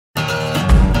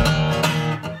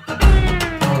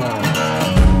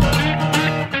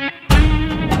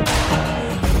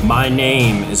My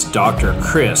name is Dr.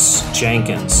 Chris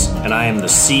Jenkins, and I am the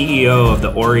CEO of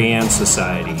the Orianne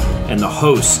Society and the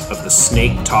host of the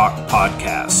Snake Talk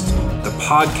podcast, the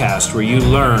podcast where you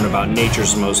learn about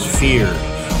nature's most feared,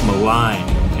 maligned,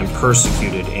 and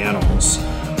persecuted animals.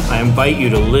 I invite you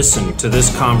to listen to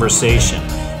this conversation,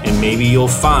 and maybe you'll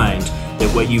find that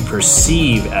what you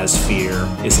perceive as fear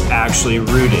is actually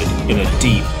rooted in a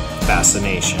deep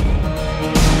fascination.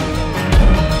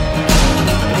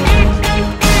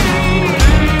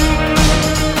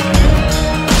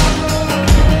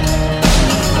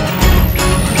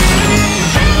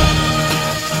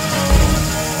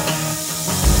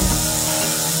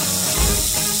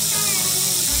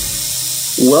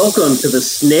 Welcome to the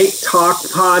Snake Talk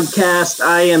podcast.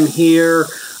 I am here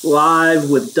live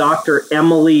with Dr.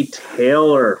 Emily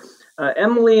Taylor.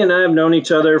 Emily and I have known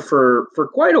each other for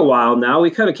quite a while now.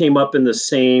 We kind of came up in the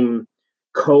same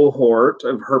cohort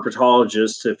of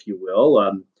herpetologists, if you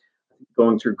will,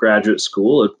 going through graduate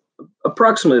school at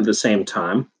approximately the same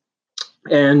time.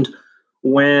 And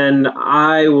when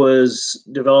I was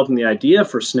developing the idea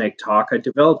for Snake Talk, I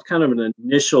developed kind of an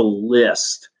initial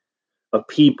list of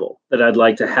people that I'd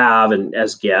like to have and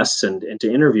as guests and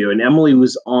to interview. And Emily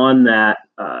was on that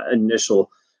initial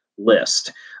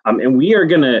list. And we are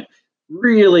going to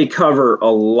really cover a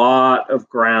lot of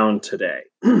ground today.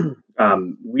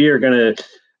 We are going to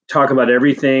talk about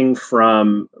everything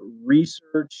from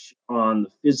research on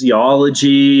the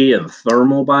physiology and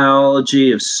thermal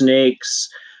biology of snakes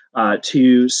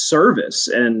to service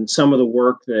and some of the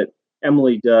work that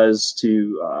Emily does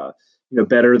to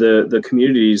better the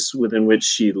communities within which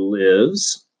she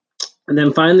lives. And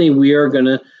then finally, we are going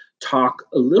to talk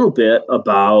a little bit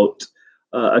about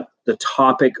the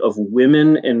topic of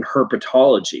women in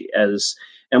herpetology, as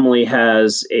Emily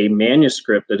has a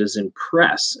manuscript that is in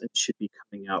press and should be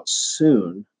coming out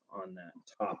soon on that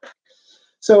topic.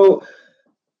 So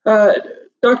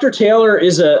Dr. Taylor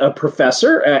is a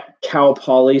professor at Cal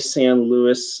Poly San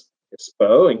Luis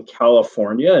Obispo in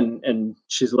California, and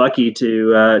she's lucky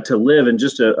to live in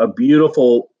just a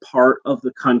beautiful part of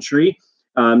the country,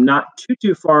 not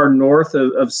too far north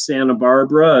of Santa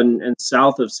Barbara and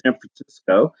south of San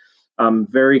Francisco,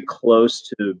 very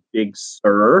close to Big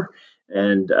Sur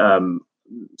and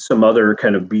some other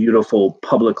kind of beautiful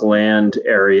public land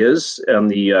areas on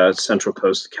the central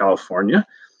coast of California.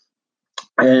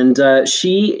 And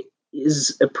she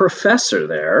is a professor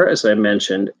there, as I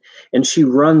mentioned, and she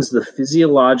runs the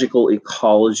Physiological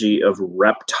Ecology of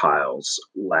Reptiles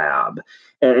lab.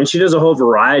 And she does a whole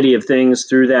variety of things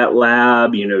through that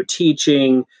lab,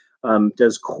 teaching,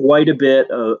 does quite a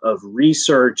bit of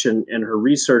research, and her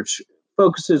research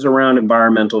focuses around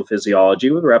environmental physiology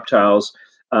with reptiles,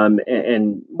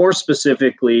 and more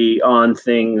specifically on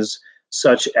things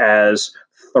such as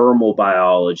thermal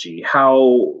biology,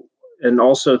 and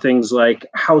also things like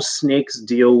how snakes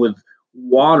deal with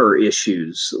water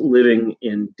issues living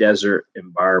in desert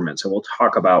environments. And we'll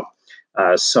talk about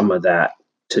some of that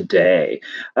today.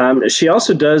 She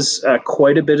also does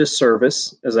quite a bit of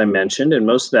service, as I mentioned, and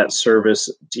most of that service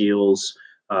deals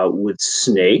with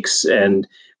snakes and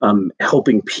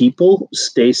helping people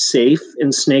stay safe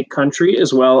in snake country,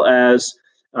 as well as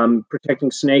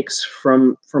protecting snakes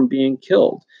from being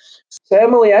killed. So,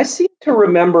 Emily, I seem to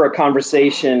remember a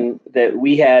conversation that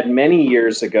we had many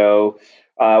years ago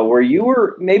where you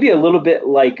were maybe a little bit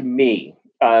like me,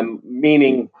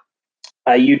 meaning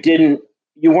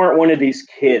you weren't one of these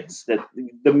kids that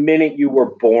the minute you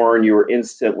were born, you were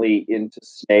instantly into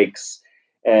snakes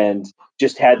and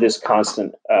just had this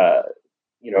constant,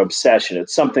 obsession.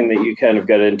 It's something that you kind of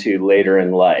got into later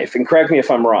in life. And correct me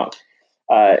if I'm wrong,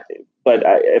 but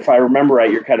if I remember right,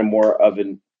 you're kind of more of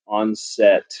an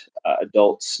onset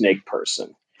adult snake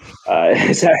person.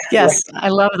 Yes, right? I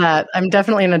love that. I'm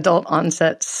definitely an adult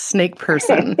onset snake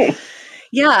person.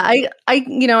 Yeah,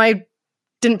 I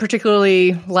didn't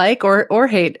particularly like or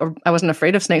hate, or I wasn't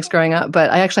afraid of snakes growing up, but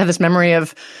I actually have this memory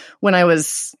of when I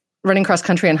was running cross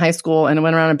country in high school and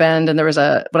went around a bend, and there was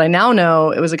what I now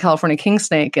know, it was a California king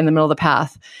snake in the middle of the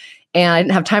path. And I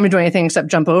didn't have time to do anything except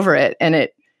jump over it. And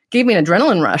it gave me an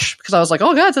adrenaline rush because I was like,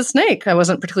 oh God, it's a snake. I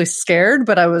wasn't particularly scared,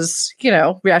 but I was,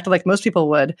 reacted like most people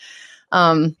would.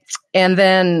 And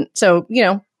then, so,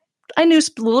 I knew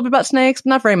a little bit about snakes, but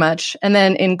not very much. And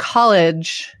then in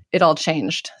college, it all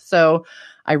changed. So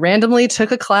I randomly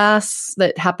took a class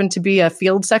that happened to be a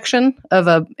field section of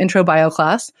a intro bio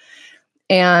class.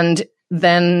 And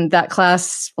then that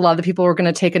class, a lot of the people were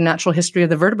going to take a natural history of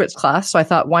the vertebrates class. So I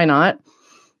thought, why not?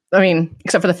 I mean,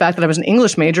 except for the fact that I was an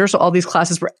English major. So all these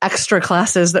classes were extra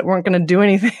classes that weren't going to do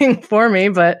anything for me.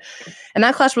 And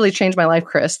that class really changed my life,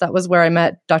 Chris. That was where I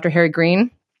met Dr. Harry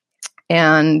Green.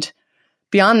 And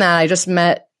beyond that, I just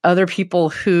met other people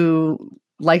who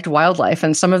liked wildlife.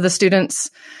 And some of the students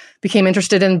became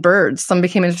interested in birds. Some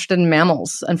became interested in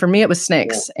mammals. And for me, it was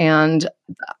snakes. Yeah. And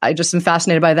I just am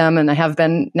fascinated by them. And I have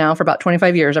been now for about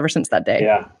 25 years, ever since that day.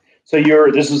 Yeah. So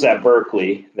this was at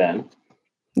Berkeley then?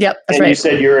 Yep, that's and right. You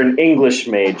said you're an English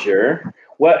major.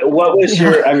 What was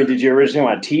did you originally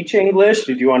want to teach English?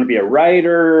 Did you want to be a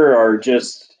writer or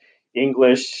just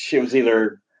English? It was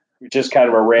either just kind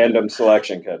of a random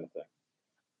selection kind of thing.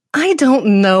 I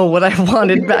don't know what I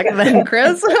wanted back then,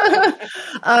 Chris.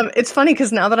 It's funny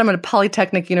because now that I'm at a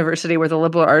Polytechnic University where the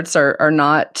liberal arts are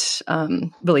not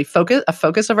really a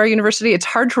focus of our university, it's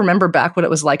hard to remember back what it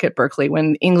was like at Berkeley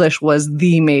when English was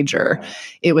the major.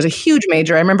 It was a huge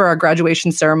major. I remember our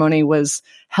graduation ceremony was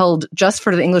held just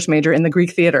for the English major in the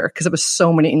Greek theater because it was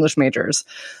so many English majors.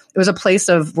 It was a place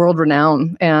of world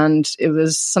renown, and it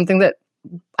was something that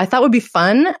I thought would be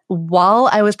fun while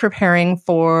I was preparing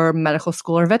for medical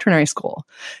school or veterinary school.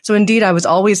 So indeed, I was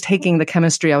always taking the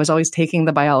chemistry. I was always taking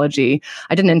the biology.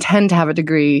 I didn't intend to have I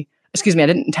didn't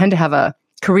intend to have a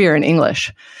career in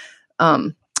English.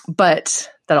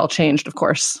 But that all changed, of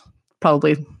course,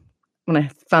 probably when I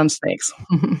found snakes.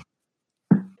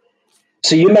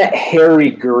 So you met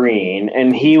Harry Green,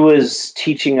 and he was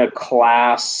teaching a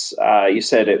class. You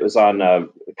said it was on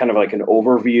kind of like an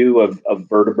overview of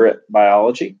vertebrate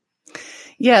biology.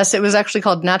 Yes, it was actually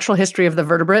called Natural History of the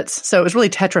Vertebrates. So it was really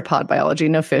tetrapod biology,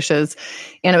 no fishes.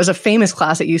 And it was a famous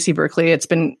class at UC Berkeley. It's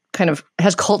been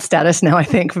has cult status now, I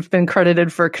think. We've been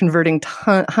credited for converting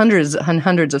hundreds and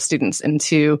hundreds of students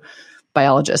into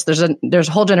biologists. There's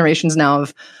whole generations now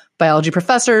of biology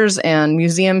professors and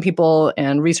museum people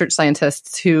and research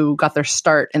scientists who got their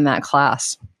start in that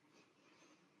class.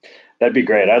 That'd be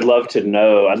great. I'd love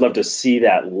to see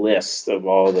that list of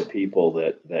all the people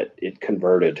that it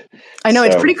converted. I know,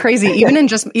 it's pretty crazy.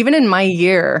 Even in my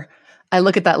year, I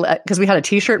look at that because we had a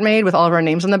t-shirt made with all of our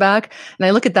names on the back. And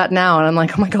I look at that now and I'm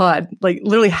like, oh my God, like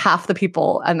literally half the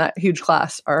people in that huge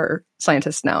class are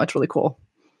scientists now. It's really cool.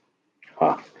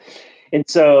 Huh. And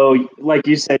so, like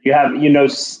you said, you have,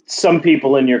 some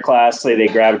people in your class say they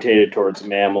gravitated towards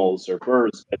mammals or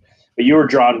birds, but you were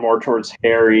drawn more towards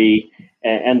Harry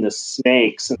and the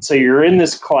snakes. And so you're in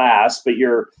this class, but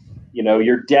you're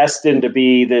destined to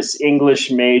be this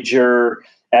English major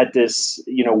at this,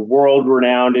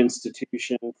 world-renowned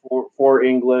institution for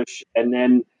English. And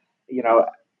then,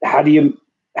 how do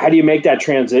you make that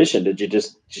transition? Did you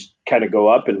just kind of go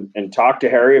up and talk to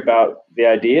Harry about the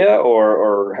idea,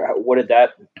 or what did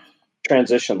that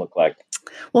transition look like?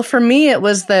 Well, for me, it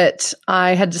was that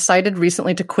I had decided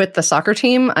recently to quit the soccer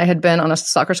team. I had been on a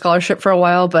soccer scholarship for a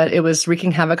while, but it was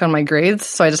wreaking havoc on my grades.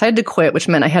 So I decided to quit, which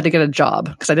meant I had to get a job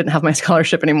because I didn't have my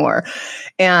scholarship anymore.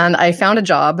 And I found a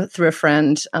job through a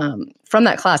friend from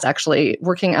that class, actually,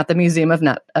 working at the Museum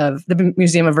of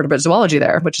Vertebrate Zoology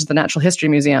there, which is the Natural History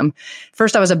Museum.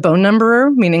 First, I was a bone numberer,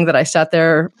 meaning that I sat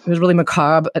there. It was really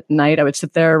macabre at night. I would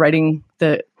sit there writing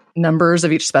the numbers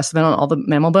of each specimen on all the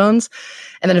mammal bones.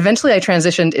 And then eventually I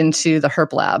transitioned into the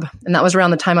herp lab. And that was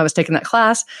around the time I was taking that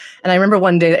class. And I remember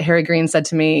one day that Harry Green said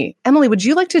to me, Emily, would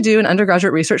you like to do an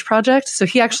undergraduate research project? So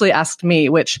he actually asked me,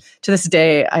 which to this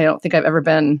day, I don't think I've ever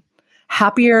been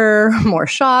happier, more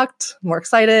shocked, more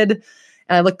excited.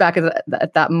 And I look back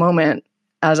at that moment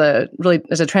as a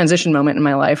transition moment in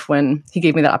my life when he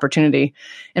gave me that opportunity.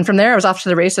 And from there, I was off to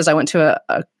the races. I went to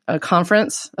a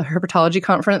conference, a herpetology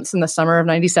conference in the summer of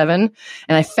 97.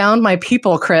 And I found my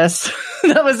people, Chris.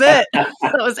 That was it.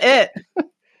 That was it.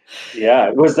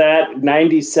 Yeah. Was that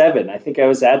 97? I think I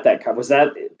was at that. Was that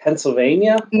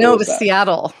Pennsylvania? No, it was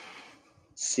Seattle.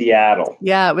 Seattle.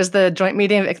 Yeah. It was the joint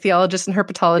meeting of ichthyologists and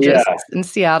herpetologists in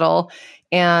Seattle.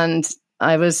 And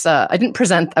I didn't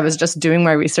present. I was just doing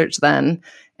my research then.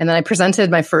 And then I presented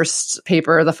my first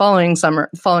paper the following summer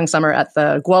at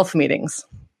the Guelph meetings.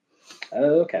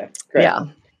 Oh, okay. Great. Yeah.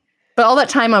 But all that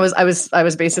time I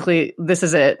was basically, this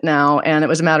is it now. And it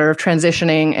was a matter of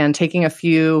transitioning and taking a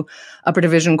few upper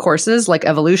division courses like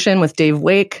evolution with Dave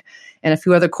Wake and a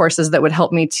few other courses that would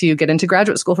help me to get into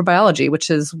graduate school for biology, which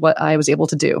is what I was able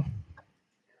to do.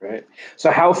 Right.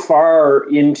 So how far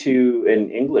into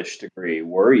an English degree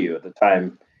were you at the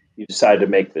time you decided to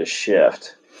make this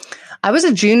shift? I was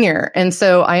a junior, and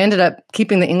so I ended up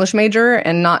keeping the English major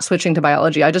and not switching to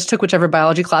biology. I just took whichever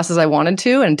biology classes I wanted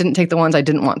to and didn't take the ones I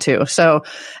didn't want to. So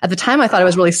at the time, I thought it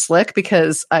was really slick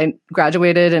because I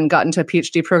graduated and got into a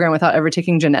PhD program without ever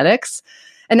taking genetics.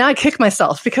 And now I kick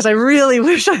myself because I really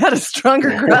wish I had a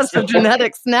stronger grasp of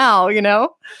genetics now,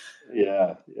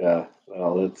 Yeah.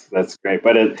 Well, that's great.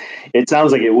 But it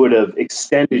sounds like it would have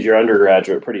extended your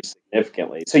undergraduate pretty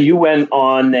significantly. So you went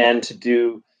on then to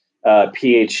do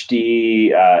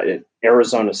PhD at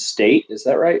Arizona State. Is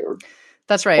that right?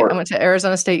 That's right. I went to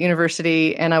Arizona State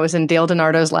University, and I was in Dale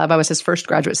DiNardo's lab. I was his first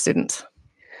graduate student.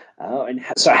 Oh, and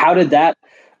so how did that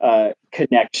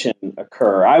connection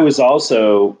occur? I was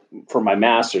also, for my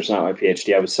master's, not my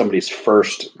PhD, I was somebody's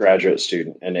first graduate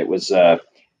student, and it was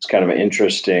kind of an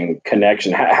interesting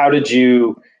connection. How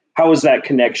was that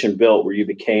connection built where you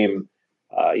became,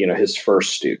 his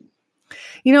first student?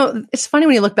 It's funny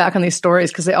when you look back on these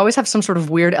stories because they always have some sort of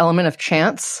weird element of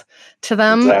chance to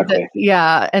them. Exactly.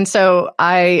 And so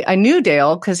I knew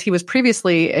Dale because he was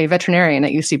previously a veterinarian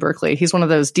at UC Berkeley. He's one of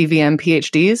those DVM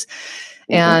PhDs.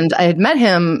 Mm-hmm. And I had met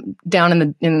him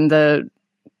down in the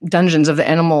dungeons of the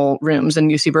animal rooms in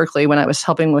UC Berkeley when I was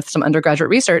helping with some undergraduate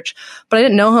research, but I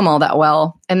didn't know him all that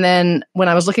well. And then when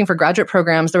I was looking for graduate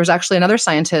programs, there was actually another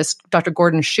scientist, Dr.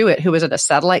 Gordon Schuett, who was at a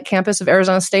satellite campus of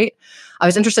Arizona State. I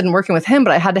was interested in working with him,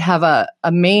 but I had to have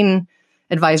a main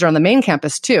advisor on the main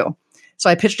campus too. So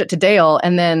I pitched it to Dale,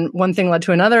 and then one thing led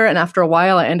to another. And after a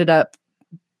while, I ended up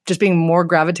just being more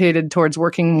gravitated towards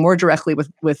working more directly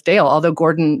with Dale, although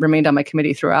Gordon remained on my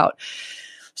committee throughout.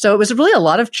 So it was really a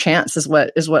lot of chance is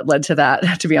what led to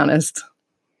that, to be honest.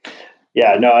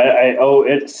 Yeah, no,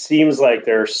 it seems like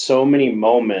there are so many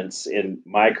moments in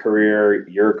my career,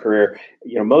 your career,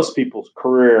 most people's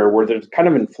career where there's kind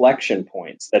of inflection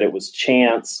points that it was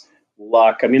chance,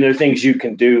 luck. I mean, there are things you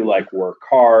can do like work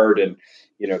hard and,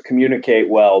 communicate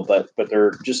well, but there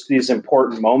are just these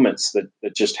important moments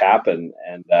that just happen,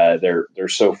 and they're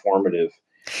so formative.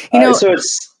 So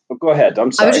it's. Go ahead.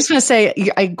 I'm sorry. I was just going to say,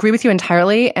 I agree with you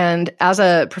entirely. And as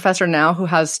a professor now who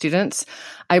has students,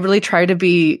 I really try to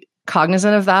be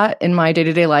cognizant of that in my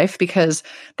day-to-day life, because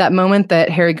that moment that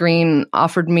Harry Green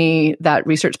offered me that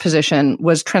research position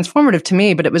was transformative to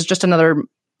me, but it was just another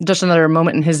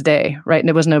moment in his day, right? And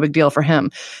it was no big deal for him.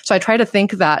 So I try to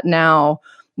think that now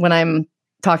when I'm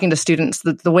talking to students,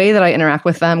 that the way that I interact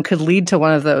with them could lead to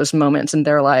one of those moments in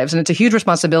their lives. And it's a huge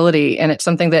responsibility. And it's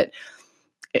something that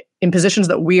in positions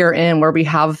that we are in, where we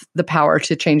have the power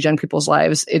to change young people's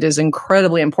lives, it is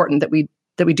incredibly important that we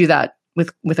do that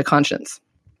with a conscience.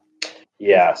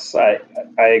 Yes, I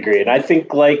agree. And I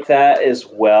think like that as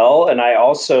well. And I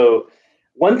also,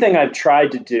 one thing I've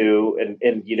tried to do,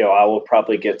 and I will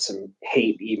probably get some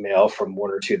hate email from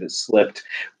one or two that slipped,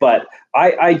 but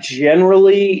I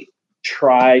generally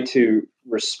try to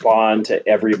respond to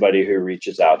everybody who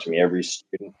reaches out to me, every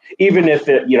student, even if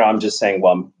I'm just saying,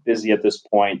 well, I'm busy at this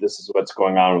point. This is what's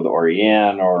going on with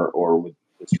Orianne or with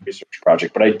this research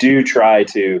project. But I do try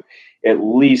to at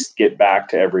least get back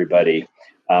to everybody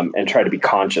and try to be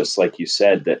conscious, like you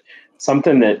said, that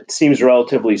something that seems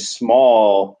relatively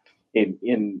small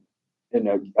in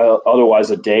otherwise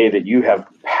a day that you have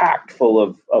packed full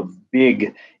of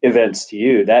big events to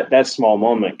you, that small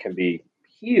moment can be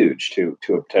huge to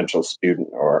a potential student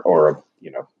or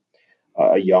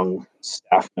a young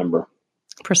staff member.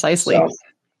 Precisely.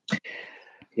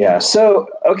 Yeah. So,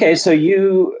 okay.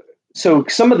 So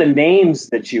some of the names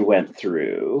that you went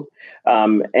through,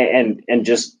 and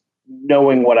just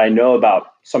knowing what I know about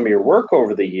some of your work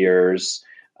over the years,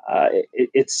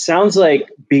 it sounds like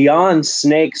beyond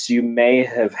snakes, you may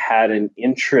have had an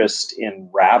interest in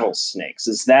rattlesnakes.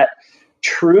 Is that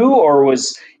true, or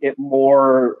was it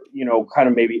more, kind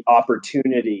of maybe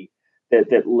opportunity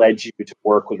that led you to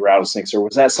work with rattlesnakes, or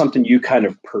was that something you kind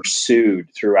of pursued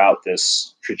throughout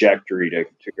this trajectory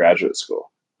to graduate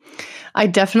school? I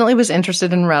definitely was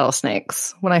interested in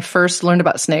rattlesnakes. When I first learned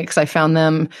about snakes, I found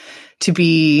them to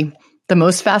be the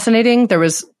most fascinating. There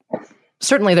was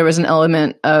an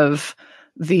element of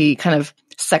the kind of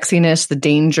sexiness, the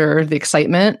danger, the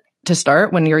excitement to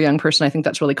start when you're a young person. I think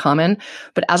that's really common.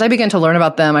 But as I began to learn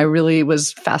about them, I really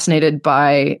was fascinated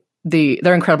by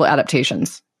their incredible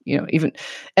adaptations.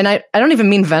 And I don't even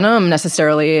mean venom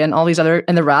necessarily, and all these other,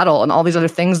 and the rattle and all these other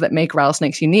things that make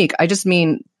rattlesnakes unique. I just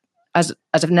mean as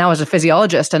a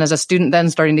physiologist and as a student then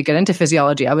starting to get into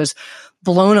physiology, I was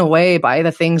blown away by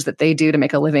the things that they do to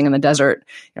make a living in the desert.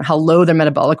 How low their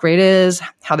metabolic rate is,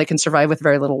 how they can survive with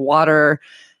very little water,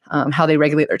 how they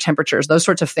regulate their temperatures. Those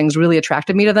sorts of things really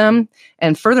attracted me to them.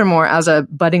 And furthermore, as a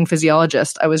budding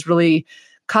physiologist, I was really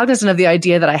cognizant of the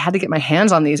idea that I had to get my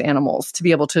hands on these animals to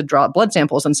be able to draw blood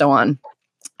samples and so on.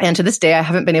 And to this day, I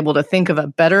haven't been able to think of a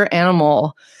better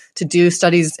animal to do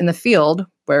studies in the field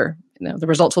where the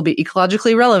results will be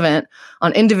ecologically relevant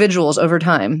on individuals over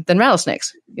time than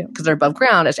rattlesnakes, because they're above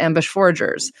ground as ambush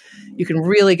foragers. You can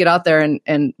really get out there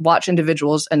and watch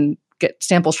individuals and get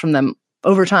samples from them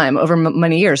over time, over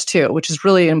many years too, which is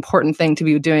really an important thing to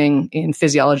be doing in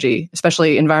physiology,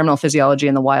 especially environmental physiology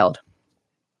in the wild.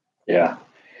 Yeah.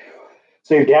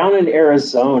 So you're down in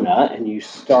Arizona and you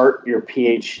start your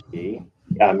PhD,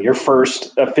 your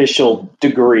first official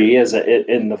degree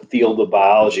in the field of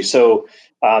biology. So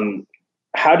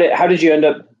how did you end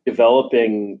up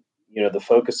developing, the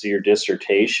focus of your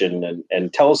dissertation,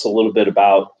 and tell us a little bit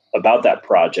about that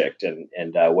project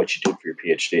and what you did for your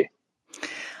PhD?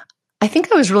 I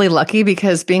think I was really lucky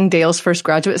because being Dale's first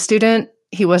graduate student,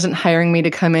 he wasn't hiring me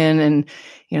to come in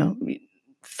and,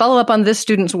 follow up on this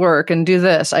student's work and do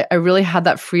this. I really had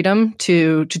that freedom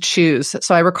to choose.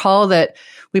 So I recall that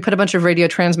we put a bunch of radio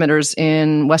transmitters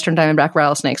in Western diamondback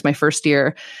rattlesnakes my first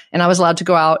year, and I was allowed to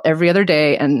go out every other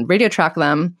day and radio track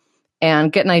them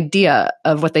and get an idea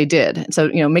of what they did. And so,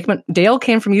 Dale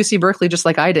came from UC Berkeley just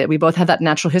like I did. We both had that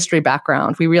natural history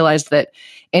background. We realized that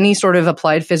any sort of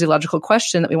applied physiological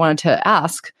question that we wanted to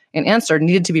ask and answer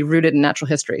needed to be rooted in natural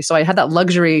history. So I had that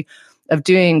luxury of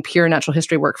doing pure natural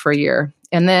history work for a year.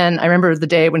 And then I remember the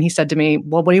day when he said to me,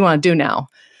 well, what do you want to do now?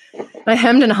 And I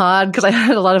hemmed and hawed because I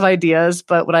had a lot of ideas.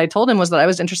 But what I told him was that I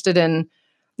was interested in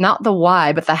not the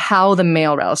why, but the how the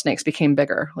male rattlesnakes became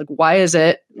bigger. Like, why is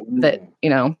it that,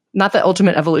 not the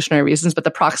ultimate evolutionary reasons, but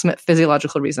the proximate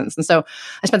physiological reasons. And so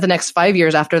I spent the next 5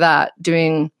 years after that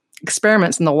doing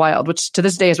experiments in the wild, which to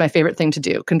this day is my favorite thing to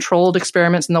do. Controlled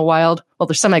experiments in the wild. Well,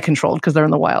 they're semi-controlled because they're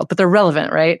in the wild, but they're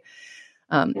relevant, right?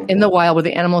 In the wild where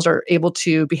the animals are able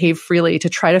to behave freely to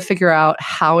try to figure out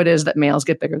how it is that males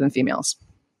get bigger than females.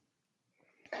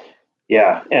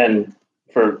 Yeah. And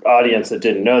for audience that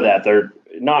didn't know that, they're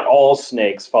not all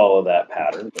snakes follow that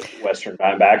pattern, but Western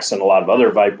diamondbacks and a lot of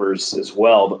other vipers as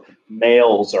well. But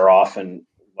males are often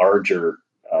larger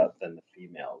than the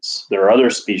females. There are other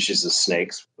species of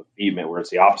snakes with female where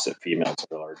it's the opposite, females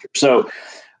are larger. So,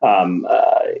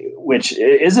 which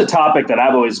is a topic that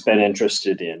I've always been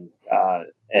interested in.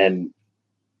 And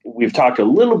we've talked a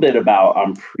little bit about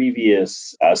on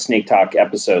previous Snake Talk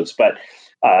episodes, but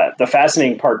the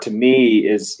fascinating part to me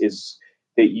is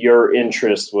that your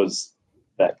interest was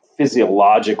that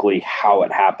physiologically how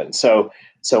it happened. So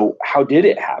how did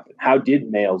it happen? How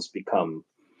did males become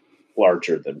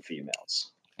larger than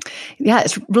females? Yeah,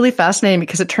 it's really fascinating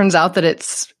because it turns out that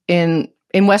it's in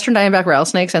Western diamondback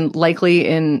rattlesnakes and likely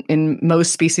in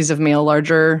most species of male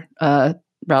larger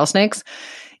rattlesnakes,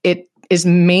 it is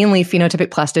mainly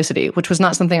phenotypic plasticity, which was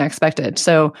not something I expected.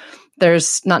 So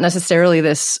there's not necessarily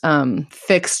this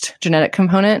fixed genetic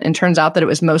component, and turns out that it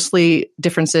was mostly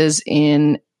differences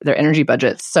in their energy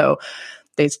budgets. So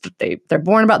they're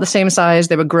born about the same size,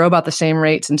 they would grow about the same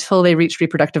rates until they reached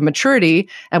reproductive maturity,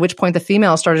 at which point the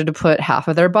females started to put half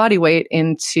of their body weight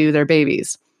into their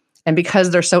babies. And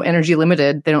because they're so energy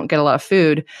limited, they don't get a lot of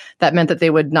food, that meant that they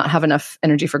would not have enough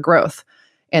energy for growth.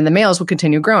 And the males would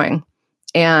continue growing.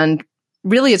 And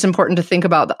really, it's important to think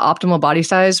about the optimal body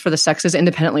size for the sexes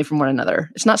independently from one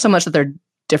another. It's not so much that they're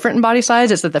different in body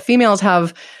size, it's that the females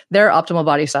have their optimal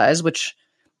body size, which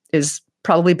is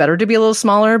probably better to be a little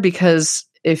smaller, because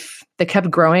if they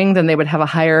kept growing, then they would have a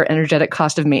higher energetic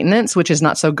cost of maintenance, which is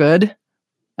not so good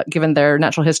given their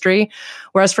natural history.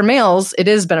 Whereas for males, it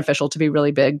is beneficial to be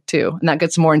really big too. And that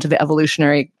gets more into the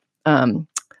evolutionary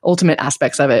ultimate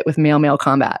aspects of it with male-male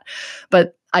combat.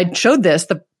 But I showed this,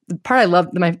 the part I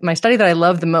loved, my study that I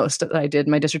loved the most that I did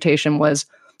in my dissertation was,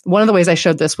 one of the ways I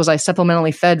showed this was I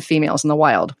supplementally fed females in the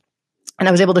wild. And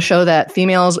I was able to show that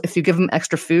females, if you give them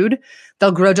extra food,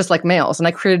 they'll grow just like males. And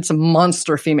I created some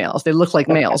monster females. They look like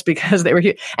males because they were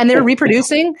huge. And they were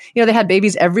reproducing. They had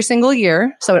babies every single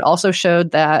year. So it also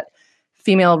showed that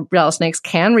female rattlesnakes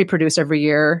can reproduce every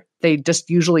year. They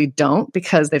just usually don't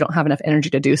because they don't have enough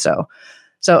energy to do so.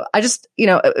 So I just,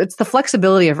 it's the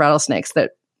flexibility of rattlesnakes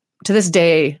that to this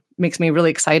day makes me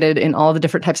really excited in all the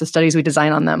different types of studies we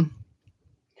design on them.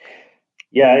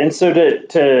 Yeah. And so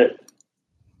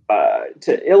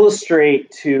to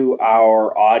illustrate to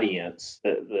our audience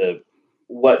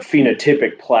what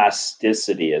phenotypic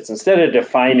plasticity is, instead of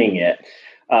defining it,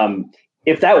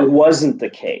 if that wasn't the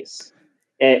case,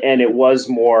 and it was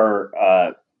more,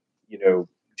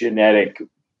 genetic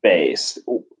based,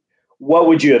 what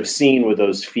would you have seen with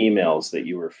those females that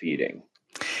you were feeding?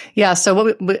 Yeah.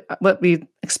 So what we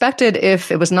expected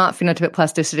if it was not phenotypic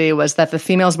plasticity was that the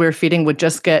females we were feeding would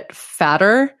just get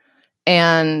fatter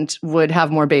and would have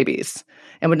more babies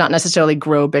and would not necessarily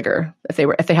grow bigger if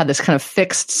they had this kind of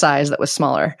fixed size that was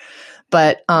smaller.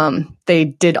 But they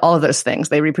did all of those things.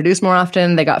 They reproduced more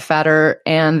often, they got fatter,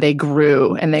 and they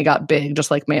grew and they got big, just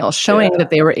like males, showing that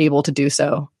they were able to do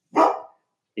so.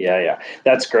 Yeah.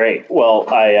 That's great. Well,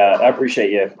 I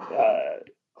appreciate you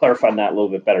clarifying that a little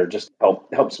bit better, just to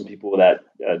help some people with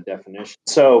that definition.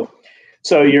 So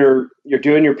you're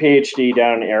doing your PhD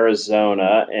down in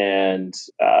Arizona, and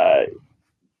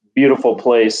beautiful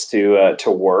place to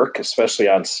work, especially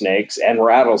on snakes and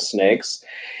rattlesnakes.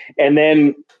 And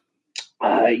then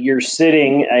you're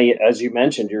sitting, as you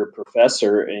mentioned, you're a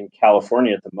professor in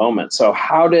California at the moment. So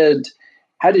how did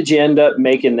you end up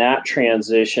making that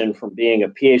transition from being a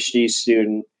PhD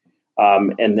student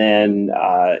and then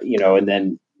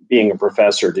being a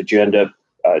professor? Did you end up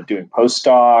doing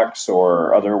postdocs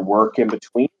or other work in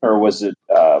between, or was it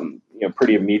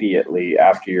pretty immediately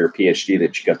after your PhD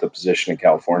that you got the position in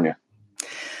California?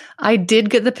 I did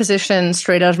get the position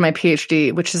straight out of my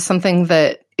PhD, which is something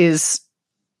that is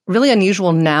really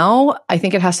unusual now. I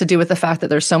think it has to do with the fact that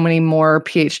there's so many more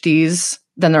PhDs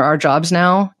than there are jobs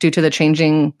now due to the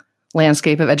changing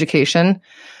landscape of education.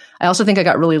 I also think I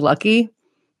got really lucky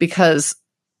because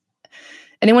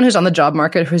anyone who's on the job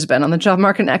market, who's been on the job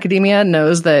market in academia,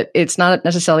 knows that it's not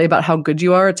necessarily about how good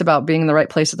you are. It's about being in the right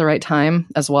place at the right time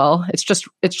as well. It's just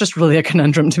really a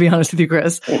conundrum, to be honest with you,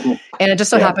 Chris. Mm-hmm. And it just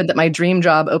so happened that my dream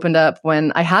job opened up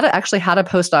when I actually had a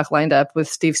postdoc lined up with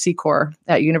Steve Secor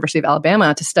at University of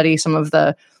Alabama to study some of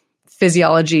the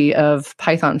physiology of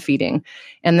python feeding.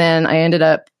 And then I ended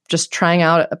up just trying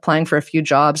out applying for a few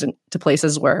jobs to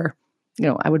places where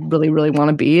I would really, really want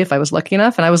to be if I was lucky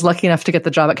enough. And I was lucky enough to get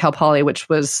the job at Cal Poly, which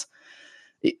was,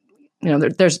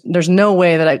 there's no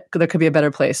way that there could be a better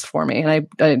place for me. And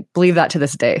I believe that to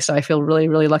this day. So I feel really,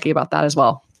 really lucky about that as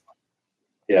well.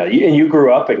 Yeah. And you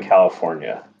grew up in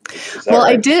California. Well,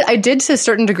 right? I did to a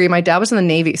certain degree. My dad was in the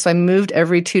Navy, so I moved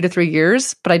every 2 to 3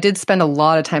 years, but I did spend a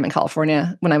lot of time in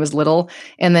California when I was little.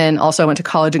 And then also I went to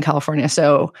college in California.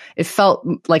 So it felt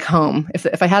like home.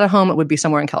 If I had a home, it would be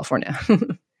somewhere in California.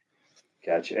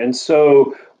 Gotcha. And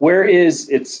so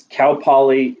it's Cal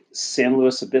Poly San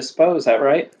Luis Obispo, is that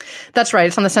right? That's right.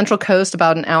 It's on the Central Coast,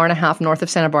 about an hour and a half north of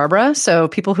Santa Barbara. So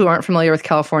people who aren't familiar with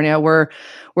California, we're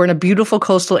in a beautiful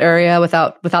coastal area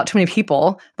without too many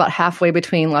people, about halfway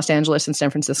between Los Angeles and San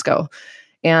Francisco.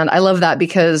 And I love that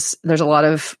because there's a lot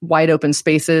of wide open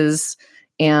spaces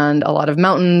and a lot of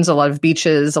mountains, a lot of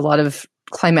beaches, a lot of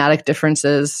climatic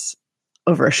differences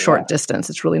over a short distance.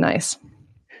 It's really nice.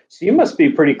 So you must be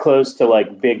pretty close to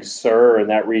like Big Sur in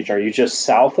that region. Are you just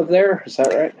south of there? Is that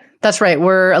right? That's right.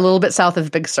 We're a little bit south of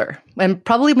Big Sur, and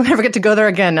probably will never get to go there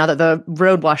again now that the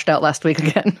road washed out last week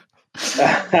again.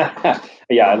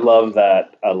 Yeah, I love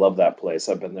that. I love that place.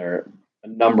 I've been there a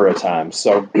number of times.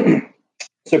 So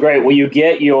great. Well, you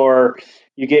get your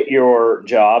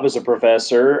job as a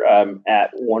professor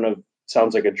at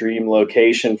sounds like a dream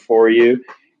location for you.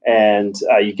 And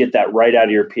you get that right out of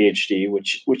your PhD,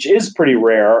 which is pretty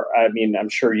rare. I mean, I'm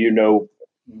sure you know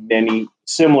many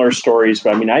similar stories,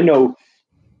 but I mean, I know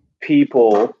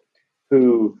people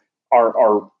who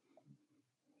are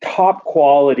top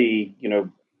quality,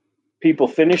 people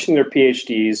finishing their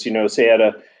PhDs, say at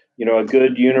a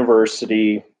good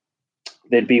university,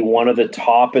 they'd be one of the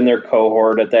top in their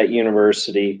cohort at that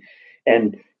university.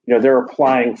 And, they're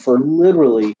applying for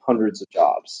literally hundreds of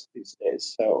jobs these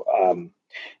days. So,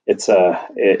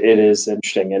 it is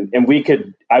interesting, and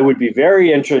I would be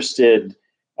very interested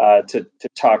to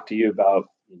talk to you about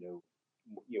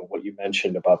what you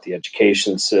mentioned about the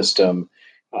education system.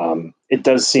 It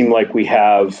does seem like we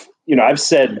have I've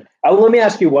said let me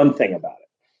ask you one thing about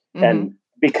it, mm-hmm. and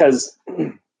because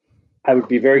I would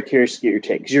be very curious to get your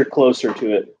take because you're closer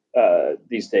to it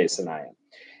these days than I am,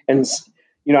 and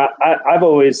I've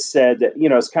always said that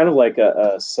it's kind of like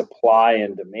a supply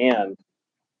and demand.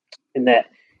 In that,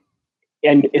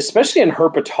 and especially in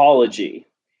herpetology,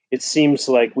 it seems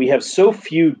like we have so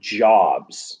few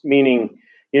jobs, meaning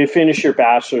you finish your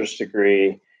bachelor's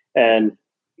degree and,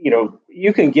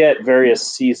 you can get various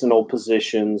seasonal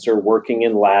positions or working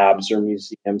in labs or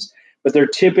museums, but they're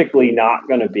typically not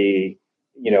going to be,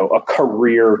 a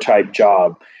career type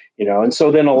job, and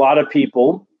so then a lot of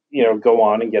people, go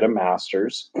on and get a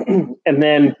master's and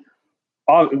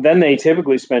then they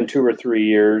typically spend 2 or 3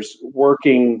 years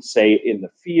working, say, in the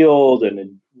field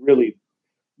and really,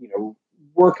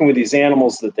 working with these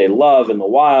animals that they love in the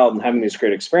wild and having these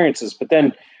great experiences. But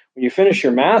then when you finish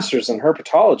your master's in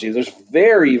herpetology, there's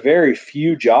very, very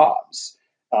few jobs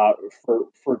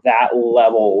for that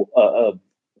level of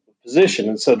position.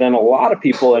 And so then a lot of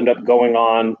people end up going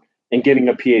on and getting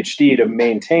a PhD to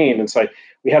maintain. And so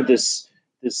we have this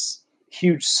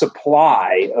huge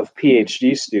supply of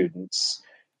PhD students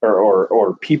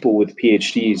or people with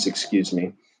PhDs, excuse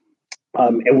me.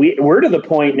 And we're to the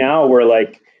point now where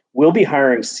we'll be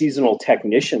hiring seasonal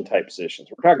technician type positions.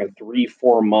 We're talking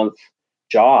 3-4 month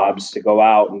jobs to go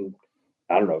out and,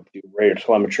 I don't know, do radar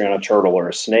telemetry on a turtle or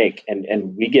a snake.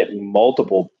 And we get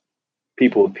multiple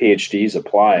people with PhDs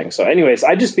applying. So anyways,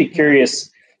 I'd just be curious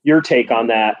your take on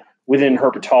that within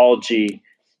herpetology.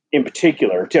 in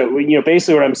particular.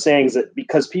 Basically what I'm saying is that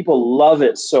because people love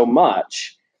it so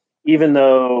much, even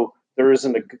though there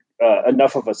isn't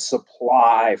enough of a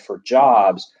supply for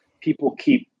jobs, people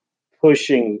keep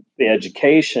pushing the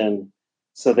education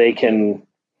so they can,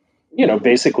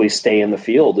 basically stay in the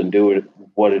field and do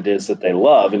what it is that they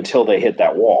love until they hit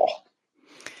that wall.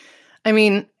 I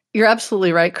mean, you're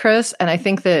absolutely right, Chris. And I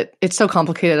think that it's so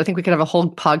complicated. I think we could have a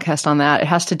whole podcast on that. It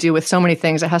has to do with so many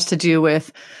things. It has to do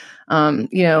with,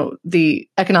 the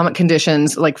economic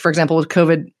conditions. Like, for example, with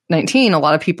COVID-19, a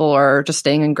lot of people are just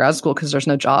staying in grad school because there's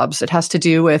no jobs. It has to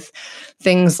do with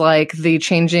things like the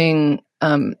changing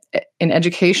in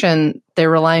education. They're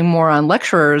relying more on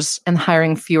lecturers and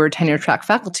hiring fewer tenure track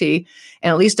faculty.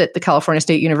 And at least at the California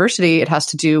State University, it has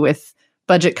to do with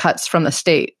budget cuts from the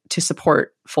state to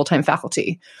support full-time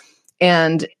faculty.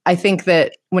 And I think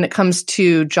that when it comes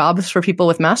to jobs for people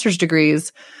with master's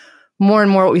degrees, more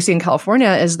and more what we see in California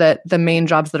is that the main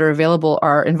jobs that are available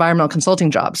are environmental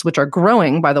consulting jobs, which are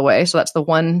growing, by the way. So that's the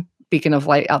one beacon of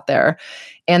light out there.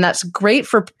 And that's great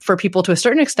for people to a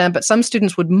certain extent, but some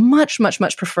students would much, much,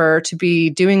 much prefer to be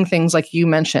doing things like you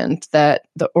mentioned that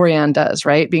the Orion does,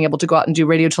 right? Being able to go out and do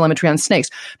radio telemetry on snakes,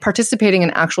 participating in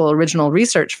actual original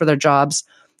research for their jobs,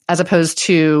 as opposed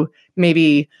to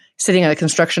maybe sitting at a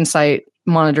construction site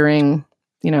monitoring,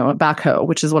 a backhoe,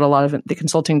 which is what a lot of the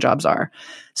consulting jobs are.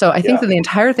 So I think that the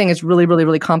entire thing is really, really,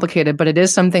 really complicated, but it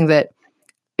is something that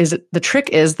the trick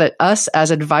is that us as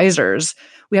advisors,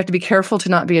 we have to be careful to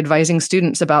not be advising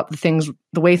students about the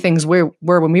way things were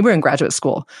when we were in graduate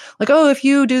school. Like, oh, if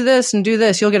you do this and do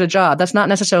this, you'll get a job. That's not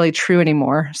necessarily true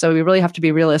anymore. So we really have to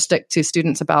be realistic to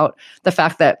students about the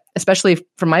fact that, especially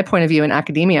from my point of view in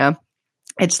academia,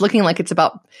 it's looking like it's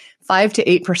about 5 to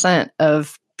 8%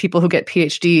 of people who get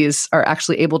PhDs are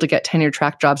actually able to get tenure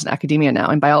track jobs in academia now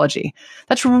in biology.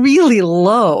 That's really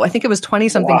low. I think it was 20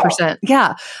 something percent.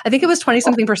 Yeah. I think it was 20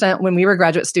 something percent when we were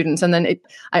graduate students. And then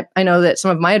I know that some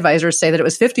of my advisors say that it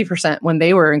was 50% when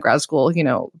they were in grad school,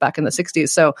 back in the 60s.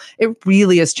 So it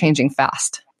really is changing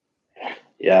fast.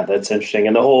 Yeah, that's interesting.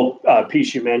 And the whole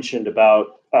piece you mentioned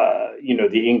about,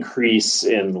 the increase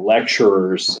in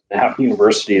lecturers, how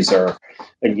universities are,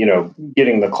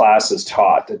 getting the classes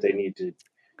taught that they need to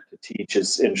teach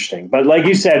is interesting. But like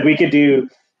you said, we could do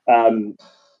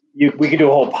we could do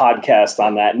a whole podcast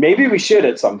on that. Maybe we should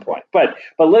at some point. But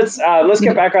let's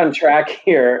get back on track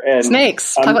here. And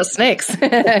snakes. Talk about snakes.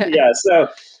 Yeah.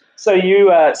 So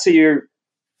you're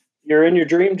in your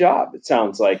dream job, it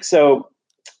sounds like. So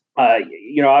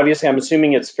obviously I'm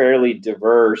assuming it's fairly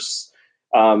diverse.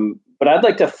 But I'd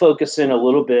like to focus in a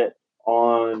little bit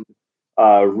on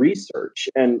research.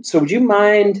 And so would you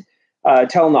mind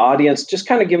telling the audience, just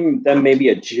kind of giving them maybe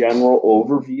a general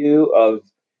overview of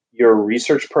your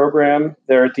research program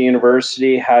there at the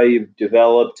university, how you've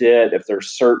developed it, if there's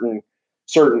certain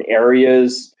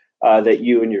areas that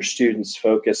you and your students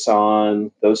focus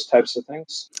on, those types of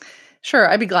things? Sure,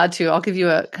 I'd be glad to. I'll give you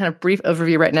a kind of brief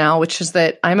overview right now, which is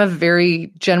that I'm a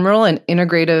very general and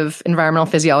integrative environmental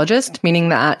physiologist, meaning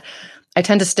that I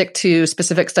tend to stick to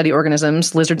specific study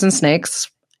organisms, lizards and snakes,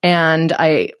 and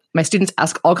my students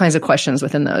ask all kinds of questions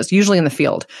within those, usually in the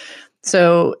field.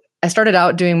 So I started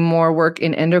out doing more work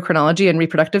in endocrinology and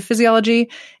reproductive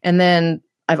physiology, and then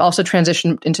I've also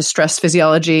transitioned into stress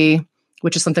physiology,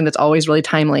 which is something that's always really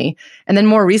timely. And then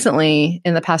more recently,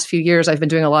 in the past few years, I've been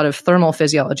doing a lot of thermal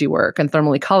physiology work and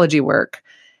thermal ecology work.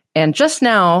 And just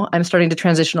now, I'm starting to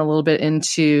transition a little bit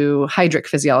into hydric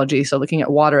physiology, so looking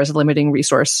at water as a limiting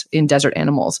resource in desert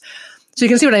animals. So you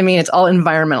can see what I mean. It's all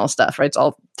environmental stuff, right? It's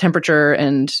all temperature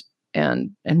and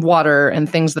water and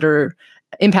things that are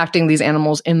impacting these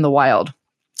animals in the wild.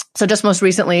 So just most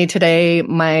recently today,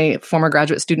 my former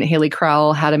graduate student, Haley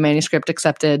Crowell, had a manuscript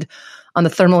accepted on the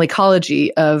thermal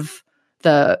ecology of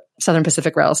the Southern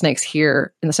Pacific rattlesnakes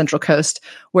here in the Central Coast,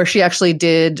 where she actually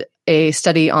did a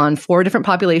study on 4 different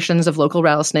populations of local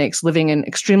rattlesnakes living in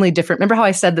extremely different. Remember how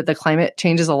I said that the climate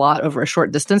changes a lot over a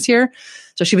short distance here?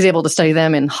 So she was able to study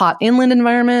them in hot inland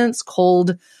environments,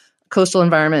 cold coastal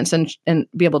environments, and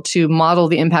be able to model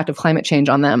the impact of climate change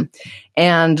on them.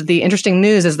 And the interesting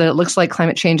news is that it looks like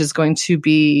climate change is going to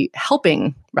be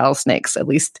helping rattlesnakes, at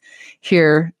least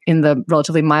here in the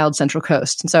relatively mild Central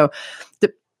Coast. And so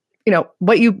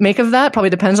what you make of that probably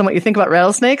depends on what you think about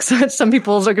rattlesnakes. Some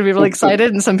people are going to be really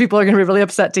excited and some people are going to be really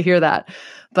upset to hear that.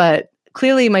 But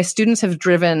clearly my students have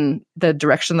driven the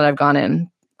direction that I've gone in.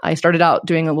 I started out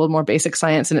doing a little more basic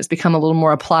science and it's become a little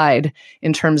more applied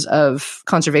in terms of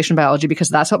conservation biology because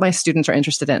that's what my students are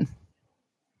interested in.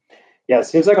 Yeah, it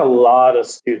seems like a lot of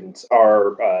students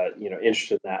are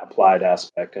interested in that applied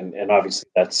aspect. And obviously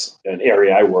that's an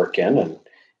area I work in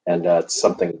and it's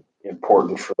something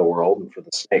important for the world and for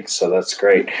the snakes. So that's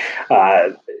great.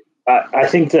 I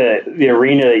think the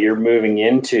arena that you're moving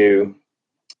into,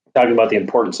 talking about the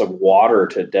importance of water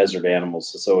to desert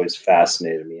animals, has always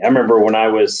fascinated me. I remember when I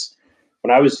was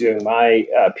doing my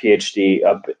PhD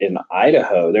up in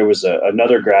Idaho, there was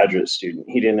another graduate student.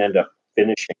 He didn't end up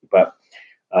finishing, but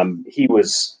he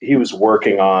was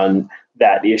working on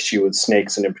that issue with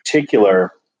snakes, and in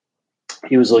particular,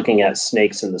 he was looking at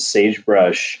snakes in the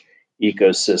sagebrush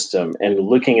ecosystem and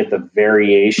looking at the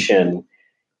variation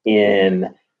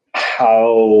in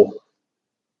how,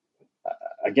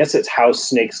 I guess it's how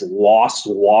snakes lost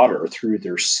water through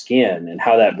their skin and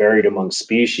how that varied among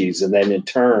species, and then in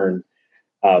turn,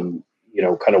 kind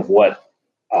of what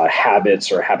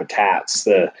habits or habitats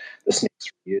the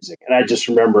snakes were using. And I just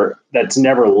remember that's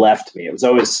never left me. It was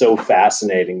always so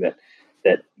fascinating that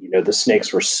the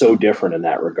snakes were so different in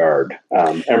that regard.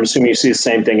 And I'm assuming you see the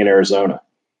same thing in Arizona,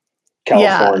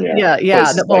 California.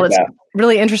 Yeah. Well, like it's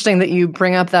really interesting that you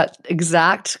bring up that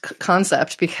exact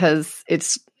concept because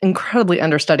it's incredibly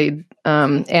understudied.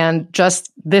 And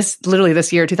just literally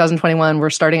this year, 2021, we're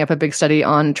starting up a big study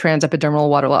on transepidermal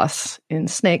water loss in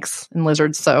snakes and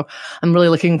lizards. So I'm really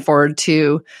looking forward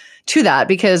to that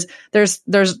because there's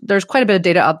quite a bit of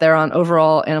data out there on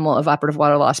overall animal evaporative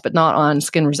water loss, but not on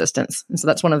skin resistance. And so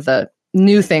that's one of the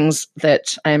new things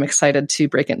that I am excited to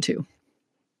break into.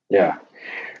 Yeah.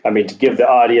 I mean, to give the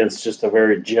audience just a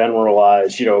very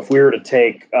generalized, if we were to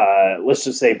take, let's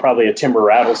just say probably a timber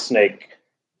rattlesnake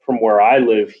from where I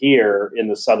live here in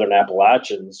the Southern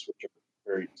Appalachians, which are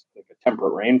very like a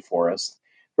temperate rainforest,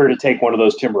 if we were to take one of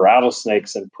those timber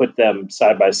rattlesnakes and put them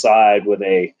side by side with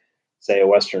a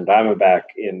Western Diamondback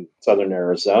in Southern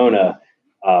Arizona,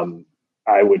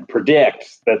 I would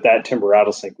predict that timber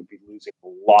rattlesnake would be losing a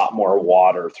lot more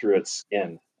water through its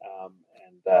skin.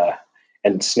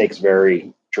 And snakes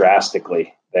vary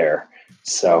drastically there.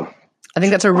 So I think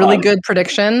that's a really good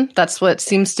prediction. That's what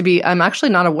seems to be, I'm actually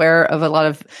not aware of a lot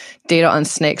of data on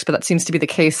snakes, but that seems to be the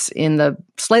case in the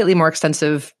slightly more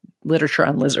extensive literature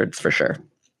on lizards for sure.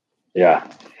 Yeah.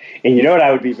 And you know what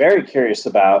I would be very curious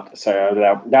about? Sorry,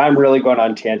 now I'm really going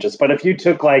on tangents, but if you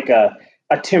took like a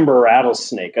timber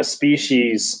rattlesnake, a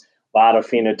species, a lot of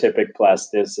phenotypic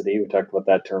plasticity, we talked about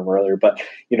that term earlier, but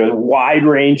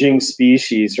wide-ranging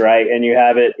species, right? And you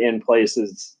have it in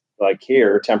places like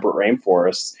here, temperate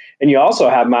rainforests, and you also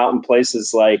have mountain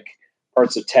places like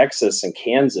parts of Texas and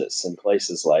Kansas and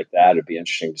places like that. It'd be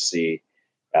interesting to see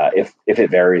if it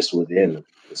varies within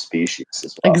the species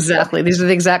as well. Exactly. These are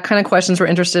the exact kind of questions we're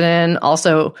interested in.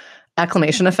 Also,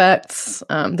 acclimation effects.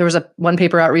 There was one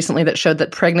paper out recently that showed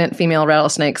that pregnant female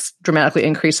rattlesnakes dramatically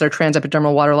increase their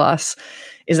transepidermal water loss.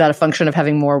 Is that a function of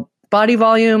having more body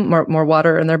volume, more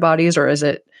water in their bodies, or is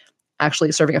it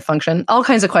actually serving a function? All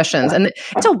kinds of questions. And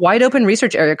it's a wide open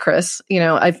research area, Chris.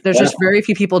 There's just very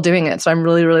few people doing it. So I'm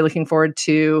really, really looking forward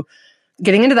to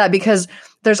getting into that because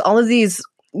there's all of these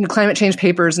climate change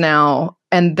papers now,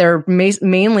 and they're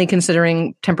mainly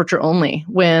considering temperature only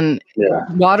when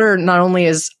water not only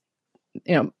is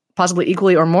possibly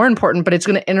equally or more important, but it's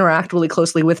going to interact really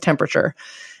closely with temperature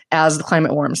as the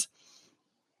climate warms.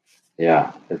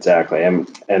 Yeah, exactly.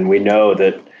 And we know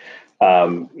that,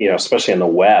 especially in the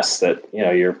West, that,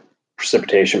 your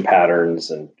precipitation patterns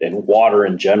and water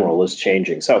in general is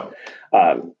changing. So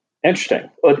interesting.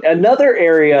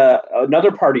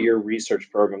 Another part of your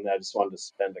research program that I just wanted to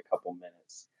spend a couple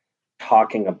minutes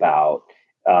talking about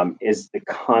is the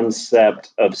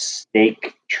concept of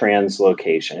snake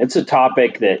translocation. It's a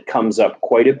topic that comes up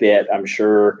quite a bit, I'm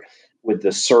sure, with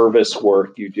the service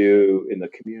work you do in the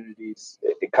communities.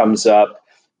 It comes up.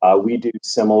 We do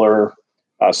similar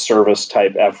service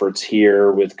type efforts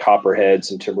here with copperheads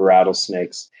and timber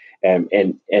rattlesnakes. And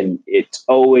it's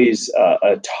always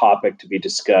a topic to be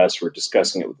discussed. We're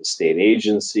discussing it with the state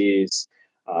agencies.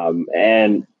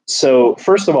 And so,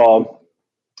 first of all,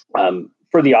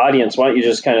 for the audience, why don't you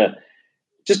just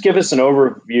give us an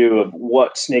overview of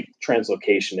what snake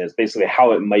translocation is, basically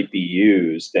how it might be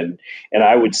used. And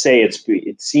I would say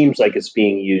it seems like it's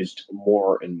being used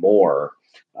more and more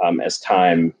as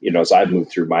time, as I've moved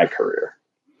through my career.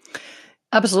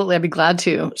 Absolutely. I'd be glad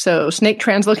to. So snake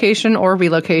translocation or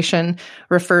relocation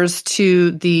refers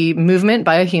to the movement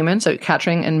by a human, so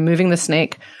catching and moving the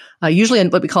snake, usually in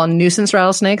what we call a nuisance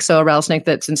rattlesnake. So a rattlesnake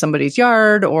that's in somebody's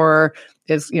yard or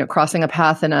is crossing a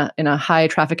path in a high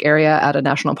traffic area at a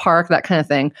national park, that kind of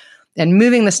thing, and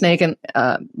moving the snake and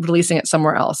releasing it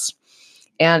somewhere else.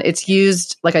 And it's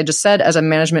used, like I just said, as a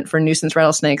management for nuisance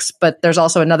rattlesnakes. But there's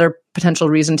also another potential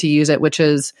reason to use it, which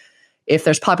is if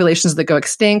there's populations that go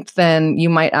extinct, then you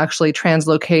might actually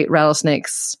translocate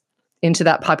rattlesnakes into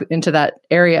that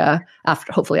area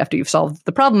hopefully after you've solved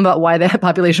the problem about why that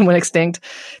population went extinct,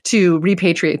 to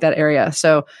repatriate that area.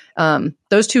 So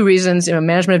those two reasons,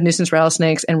 management of nuisance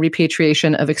rattlesnakes and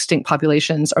repatriation of extinct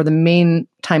populations, are the main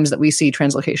times that we see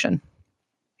translocation.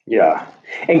 Yeah.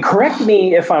 And correct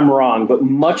me if I'm wrong, but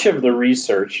much of the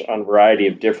research on a variety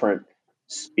of different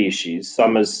species,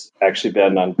 some has actually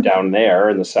been down there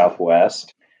in the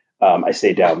Southwest. I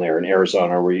say down there in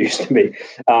Arizona, where you used to be,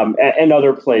 and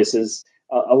other places.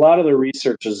 A lot of the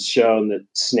research has shown that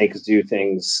snakes do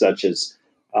things such as,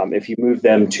 if you move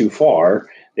them too far,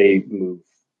 they move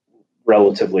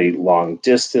relatively long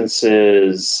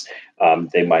distances.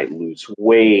 They might lose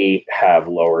weight, have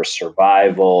lower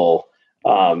survival.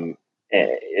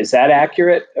 Is that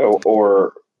accurate,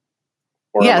 or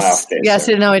yes,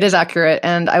 no, it is accurate.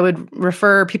 And I would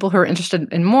refer people who are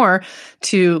interested in more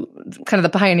to kind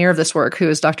of the pioneer of this work, who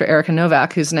is Dr. Erica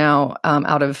Novak, who's now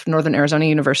out of Northern Arizona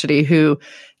University, who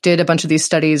did a bunch of these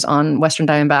studies on Western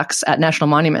Diamondbacks at national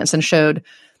monuments and showed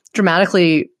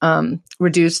dramatically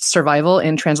reduced survival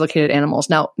in translocated animals.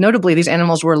 Now, notably, these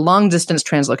animals were long distance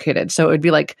translocated. So it would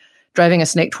be like driving a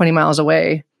snake 20 miles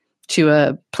away to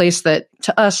a place that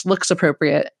to us looks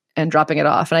appropriate and dropping it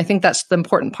off. And I think that's the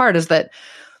important part, is that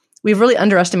we've really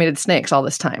underestimated snakes all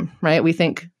this time, right? We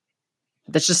think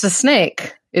that's just a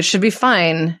snake. It should be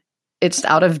fine. It's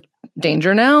out of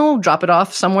danger now. Drop it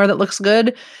off somewhere that looks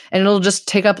good and it'll just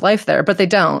take up life there. But they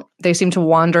don't. They seem to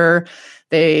wander.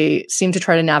 They seem to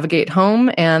try to navigate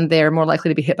home, and they're more likely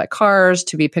to be hit by cars,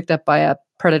 to be picked up by a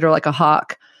predator like a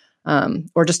hawk,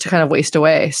 or just to kind of waste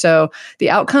away. So the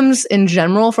outcomes in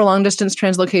general for long distance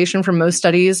translocation from most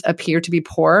studies appear to be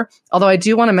poor. Although I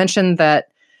do want to mention that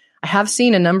I have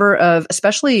seen a number of,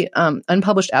 especially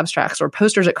unpublished abstracts or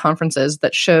posters at conferences,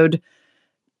 that showed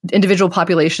individual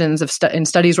populations in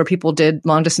studies where people did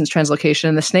long distance translocation,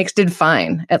 and the snakes did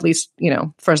fine, at least,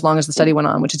 for as long as the study went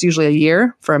on, which is usually a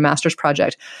year for a master's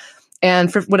project.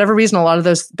 And for whatever reason, a lot of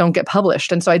those don't get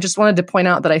published. And so I just wanted to point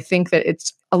out that I think that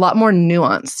it's a lot more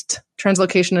nuanced.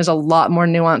 Translocation is a lot more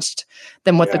nuanced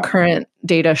than what the current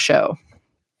data show.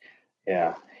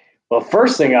 Yeah. Well,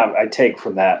 first thing I take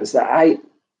from that is that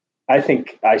I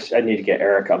think I need to get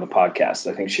Erica on the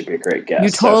podcast. I think she'd be a great guest.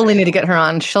 You totally need to get her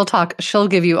on. She'll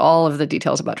give you all of the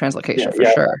details about translocation for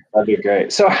sure. That'd be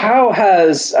great. So how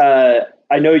has,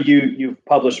 I know you've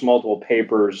published multiple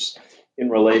papers in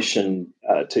relation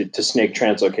to snake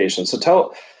translocation. So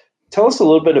tell us a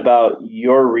little bit about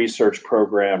your research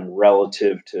program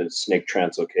relative to snake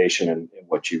translocation and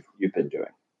what you've been doing.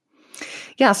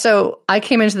 Yeah, so I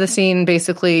came into the scene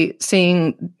basically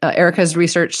seeing Erica's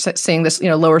research, seeing this,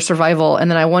 lower survival,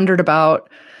 and then I wondered about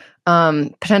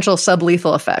potential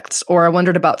sublethal effects, or I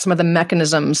wondered about some of the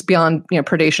mechanisms beyond,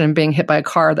 predation and being hit by a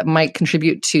car that might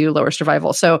contribute to lower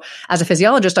survival. So as a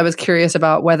physiologist, I was curious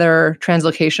about whether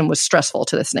translocation was stressful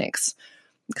to the snakes.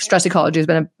 Stress ecology has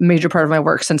been a major part of my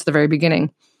work since the very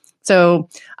beginning. So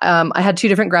I had two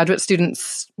different graduate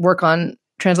students work on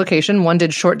translocation. One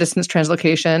did short distance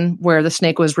translocation, where the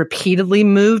snake was repeatedly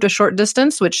moved a short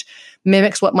distance, which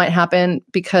mimics what might happen,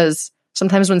 because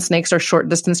sometimes when snakes are short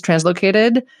distance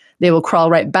translocated, they will crawl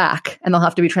right back and they'll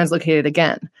have to be translocated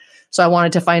again. So I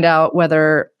wanted to find out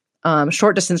whether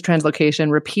short distance translocation,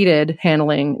 repeated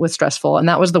handling, was stressful. And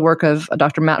that was the work of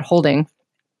Dr. Matt Holding,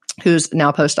 who's now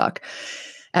a postdoc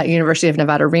at University of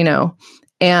Nevada, Reno.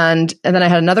 And then I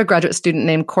had another graduate student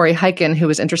named Corey Hyken, who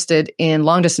was interested in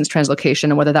long distance translocation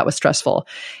and whether that was stressful.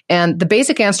 And the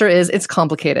basic answer is it's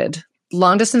complicated.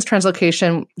 Long distance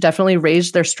translocation definitely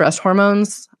raised their stress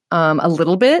hormones a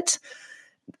little bit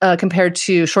compared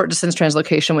to short distance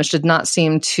translocation, which did not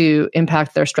seem to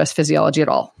impact their stress physiology at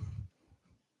all.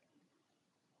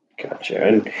 Gotcha.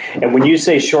 And when you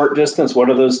say short distance, what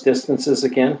are those distances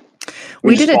again?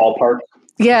 We did ballpark?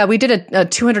 Yeah, we did a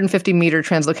 250 meter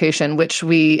translocation, which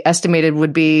we estimated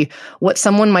would be what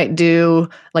someone might do.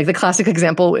 Like the classic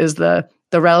example is the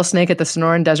rattlesnake at the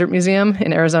Sonoran Desert Museum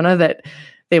in Arizona, that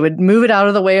they would move it out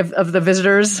of the way of the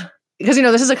visitors. Because,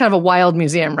 this is a kind of a wild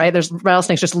museum, right? There's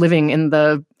rattlesnakes just living in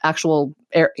the actual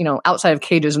air, outside of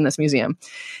cages in this museum.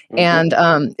 Mm-hmm.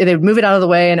 And they would move it out of the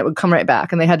way and it would come right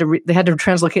back. And they had to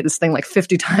translocate this thing like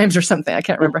 50 times or something. I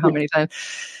can't remember how many times.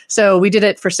 So we did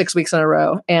it for 6 weeks in a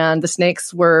row, and the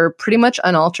snakes were pretty much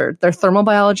unaltered. Their thermal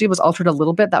biology was altered a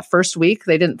little bit that first week.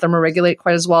 They didn't thermoregulate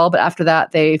quite as well, but after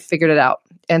that, they figured it out.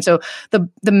 And so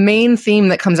the main theme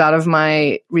that comes out of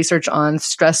my research on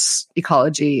stress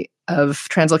ecology of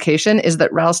translocation is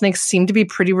that rattlesnakes seem to be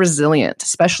pretty resilient,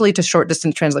 especially to short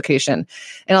distance translocation.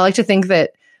 And I like to think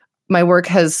that my work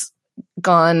has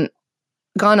gone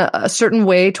gone a certain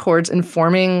way towards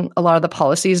informing a lot of the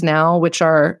policies now, which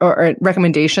are or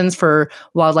recommendations for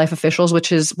wildlife officials,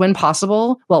 which is when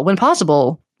possible,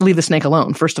 leave the snake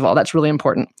alone. First of all, that's really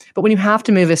important. But when you have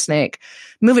to move a snake,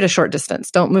 move it a short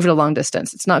distance. Don't move it a long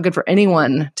distance. It's not good for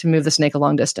anyone to move the snake a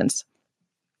long distance.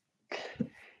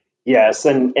 Yes,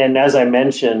 and as I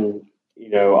mentioned,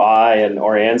 I and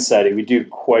Orianne Society, we do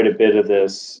quite a bit of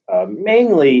this,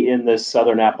 mainly in the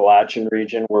Southern Appalachian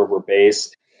region where we're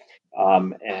based.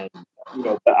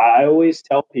 But I always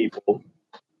tell people,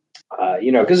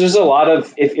 because there's a lot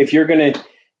of, if you're going to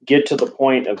get to the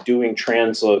point of doing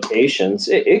translocations,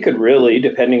 it could really,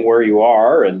 depending where you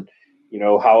are and,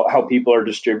 how people are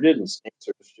distributed and snakes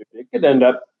are distributed, it could end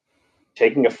up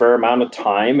taking a fair amount of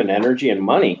time and energy and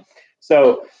money.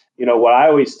 So, what I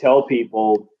always tell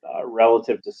people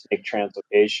relative to snake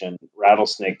translocation,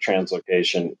 rattlesnake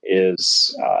translocation,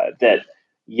 is that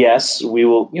yes, we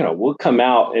will, we'll come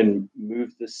out and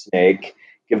move the snake,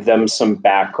 give them some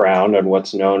background on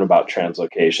what's known about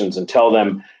translocations and tell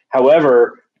them,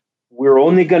 however, we're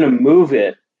only going to move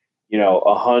it,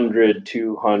 100,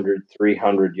 200,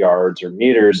 300 yards or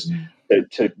meters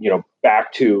to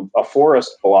back to a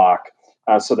forest block.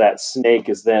 So that snake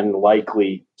is then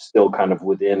likely still kind of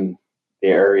within the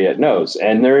area it knows.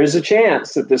 And there is a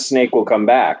chance that this snake will come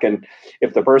back. And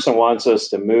if the person wants us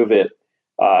to move it,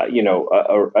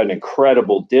 an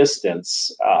incredible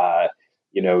distance,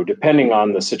 depending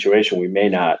on the situation, we may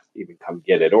not even come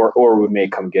get it, or we may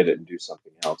come get it and do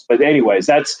something else. But anyways,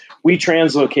 we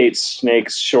translocate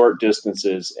snakes short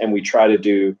distances, and we try to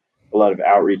do a lot of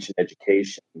outreach and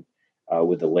education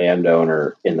with the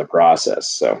landowner in the process.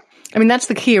 So, I mean, that's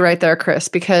the key right there, Chris,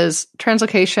 because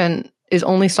translocation is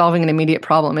only solving an immediate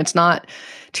problem. It's not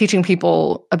teaching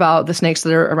people about the snakes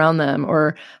that are around them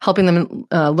or helping them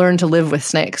learn to live with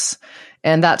snakes.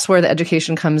 And that's where the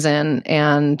education comes in.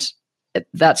 And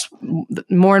that's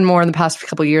more and more in the past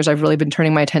couple of years, I've really been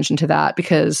turning my attention to that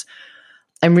because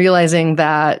I'm realizing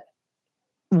that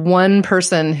one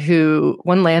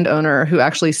landowner who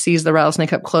actually sees the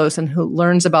rattlesnake up close and who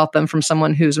learns about them from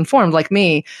someone who's informed like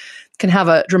me can have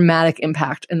a dramatic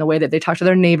impact in the way that they talk to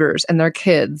their neighbors and their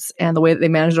kids and the way that they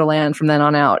manage their land from then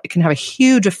on out. It can have a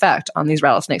huge effect on these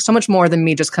rattlesnakes, so much more than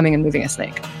me just coming and moving a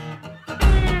snake.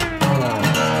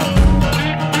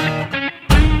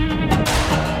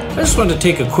 I just wanted to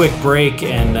take a quick break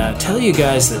and tell you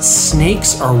guys that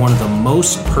snakes are one of the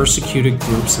most persecuted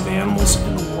groups of animals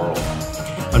in the world.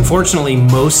 Unfortunately,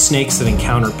 most snakes that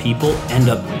encounter people end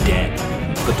up dead,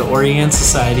 but the Orianne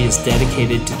Society is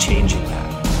dedicated to changing that.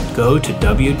 Go to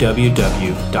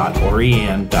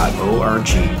www.orianne.org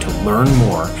to learn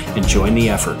more and join the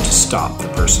effort to stop the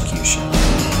persecution.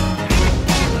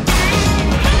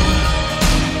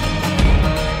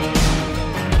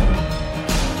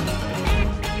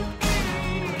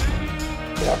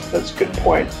 Yeah, that's a good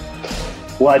point.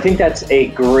 Well, I think that's a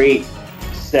great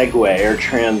segue or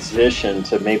transition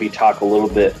to maybe talk a little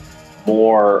bit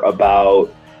more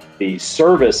about the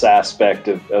service aspect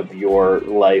of your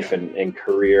life and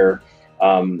career.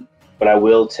 But I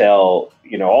will tell,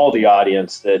 all the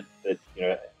audience that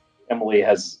Emily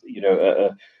has,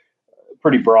 a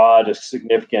pretty broad, a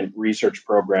significant research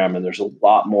program, and there's a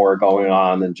lot more going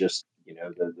on than just,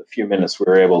 the few minutes we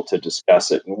were able to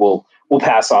discuss it. And we'll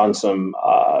pass on some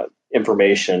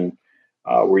information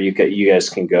where you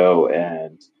guys can go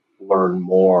and learn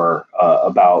more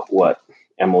about what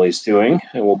Emily's doing,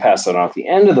 and we'll pass that on at the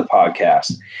end of the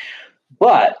podcast.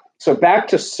 But so back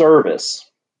to service,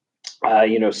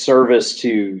 service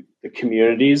to the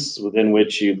communities within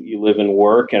which you live and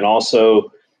work, and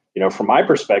also, from my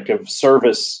perspective,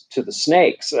 service to the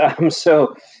snakes.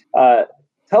 So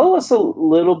tell us a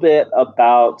little bit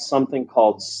about something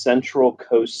called Central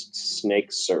Coast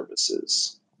Snake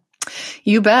Services.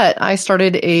 You bet. I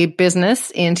started a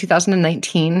business in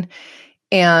 2019,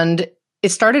 and it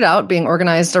started out being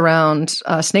organized around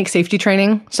snake safety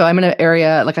training. So I'm in an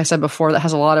area, like I said before, that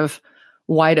has a lot of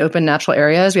wide open natural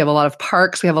areas. We have a lot of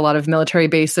parks. We have a lot of military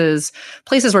bases,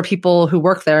 places where people who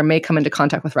work there may come into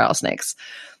contact with rattlesnakes.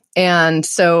 And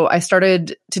so I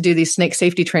started to do these snake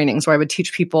safety trainings where I would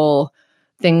teach people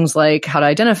things like how to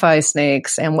identify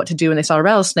snakes and what to do when they saw a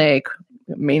rattlesnake,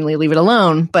 mainly leave it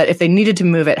alone. But if they needed to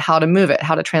move it, how to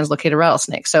translocate a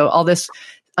rattlesnake. So all this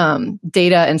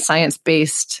data and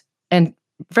science-based, and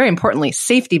very importantly,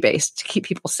 safety-based, to keep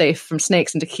people safe from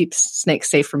snakes and to keep snakes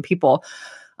safe from people,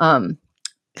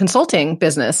 consulting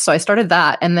business. So I started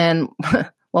that. And then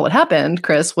what happened,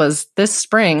 Chris, was this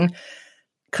spring,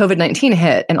 COVID-19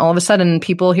 hit. And all of a sudden,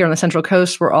 people here on the Central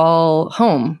Coast were all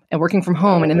home and working from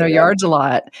home and in their yards a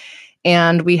lot.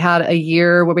 And we had a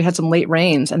year where we had some late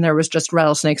rains and there was just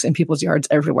rattlesnakes in people's yards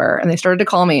everywhere. And they started to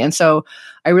call me. And so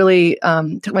I really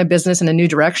took my business in a new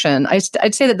direction.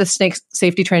 I'd say that the snake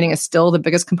safety training is still the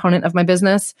biggest component of my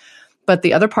business. But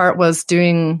the other part was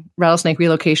doing rattlesnake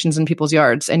relocations in people's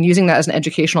yards and using that as an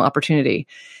educational opportunity.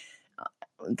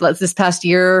 This past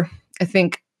year, I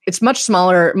think it's much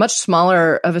smaller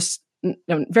of a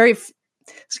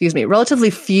relatively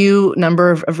few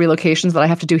number of relocations that I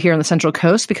have to do here on the Central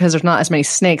Coast because there's not as many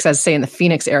snakes as, say, in the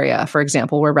Phoenix area, for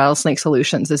example, where Rattlesnake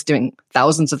Solutions is doing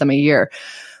thousands of them a year.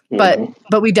 Mm-hmm.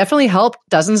 But we definitely helped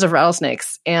dozens of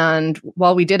rattlesnakes. And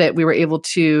while we did it, we were able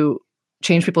to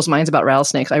change people's minds about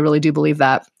rattlesnakes. I really do believe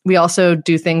that. We also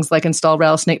do things like install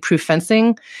rattlesnake-proof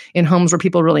fencing in homes where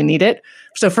people really need it.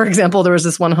 So, for example, there was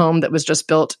this one home that was just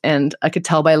built, and I could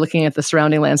tell by looking at the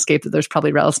surrounding landscape that there's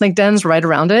probably rattlesnake dens right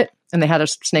around it, and they had a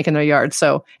snake in their yard.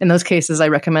 So in those cases, I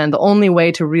recommend the only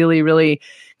way to really, really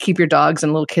keep your dogs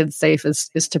and little kids safe is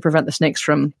to prevent the snakes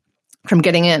from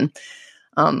getting in.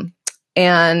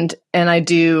 And I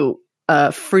do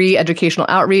free educational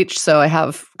outreach. So I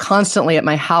have constantly at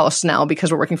my house now, because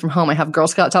we're working from home, I have Girl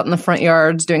Scouts out in the front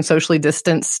yards doing socially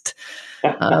distanced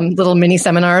little mini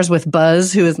seminars with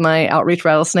Buzz, who is my outreach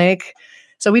rattlesnake.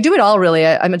 So we do it all, really.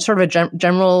 I'm sort of a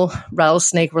general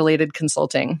rattlesnake related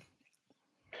consulting.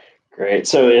 Great.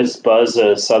 So is Buzz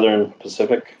a Southern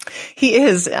Pacific? He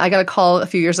is. I got a call a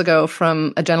few years ago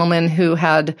from a gentleman who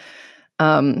had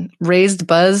raised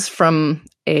Buzz from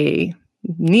a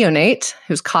neonate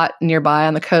who was caught nearby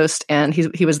on the coast. And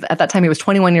he was, at that time, he was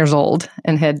 21 years old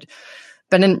and had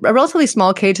been in a relatively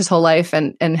small cage his whole life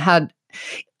and had,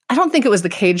 I don't think it was the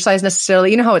cage size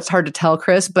necessarily. You know how it's hard to tell,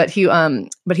 Chris, but he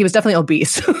was definitely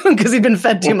obese because he'd been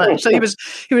fed too much. So he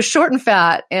was short and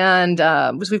fat, and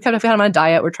we've kind of had him on a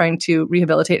diet. We're trying to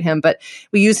rehabilitate him, but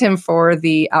we use him for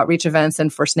the outreach events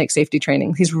and for snake safety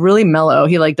training. He's really mellow.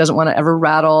 He doesn't want to ever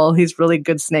rattle. He's really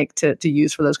good snake to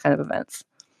use for those kind of events.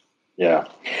 Yeah.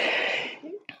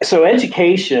 So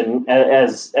education,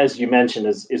 as you mentioned,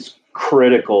 is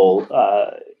critical,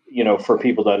 for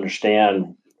people to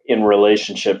understand in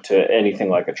relationship to anything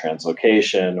like a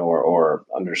translocation or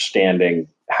understanding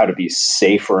how to be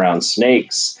safe around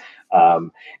snakes. I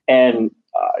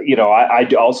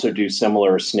also do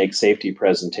similar snake safety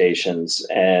presentations.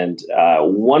 And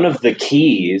one of the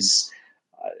keys,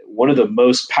 one of the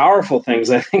most powerful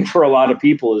things I think for a lot of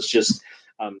people is just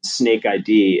snake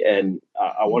ID. And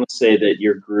I want to say that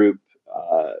your group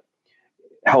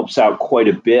helps out quite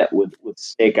a bit with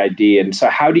snake ID. And so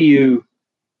how do you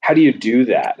do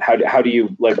that? How do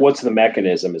you, what's the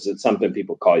mechanism? Is it something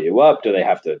people call you up? Do they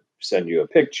have to send you a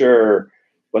picture?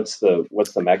 What's the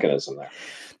mechanism there?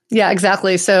 Yeah,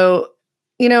 exactly. So,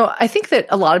 I think that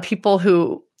a lot of people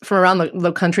who from around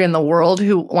the country and the world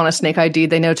who want a snake ID,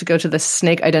 they know to go to the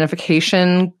snake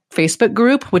identification Facebook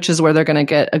group, which is where they're going to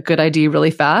get a good ID really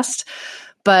fast.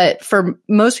 But for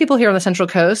most people here on the Central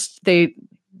Coast, they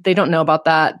don't know about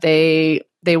that. They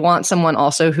want someone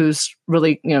also who's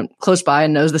really, close by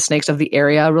and knows the snakes of the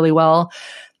area really well.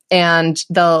 And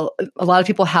a lot of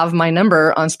people have my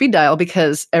number on speed dial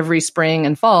because every spring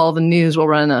and fall, the news will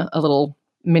run a little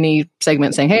mini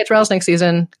segment saying, hey, it's rattlesnake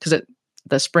season, because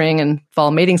the spring and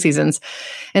fall mating seasons.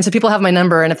 And so people have my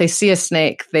number, and if they see a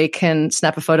snake, they can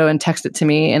snap a photo and text it to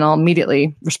me, and I'll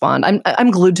immediately respond.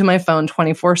 I'm glued to my phone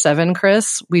 24/7,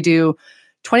 Chris. We do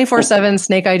 24/7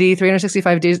 snake ID,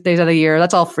 365 days out of the year.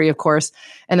 That's all free, of course.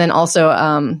 And then also,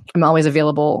 I'm always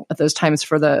available at those times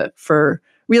for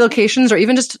relocations, or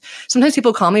even just sometimes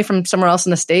people call me from somewhere else in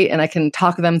the state, and I can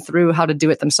talk them through how to do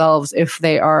it themselves if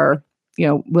they are,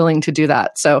 willing to do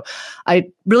that. So I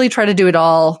really try to do it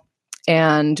all.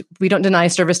 And we don't deny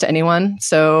service to anyone.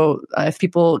 So if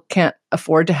people can't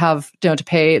afford to have, to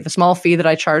pay the small fee that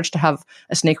I charge to have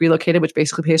a snake relocated, which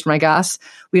basically pays for my gas,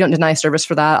 we don't deny service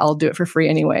for that. I'll do it for free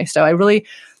anyway. So I really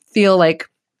feel like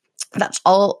that's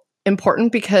all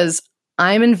important because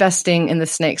I'm investing in the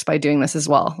snakes by doing this as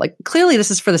well. Clearly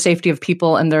this is for the safety of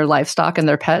people and their livestock and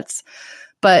their pets,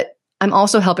 but I'm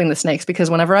also helping the snakes because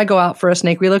whenever I go out for a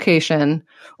snake relocation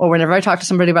or whenever I talk to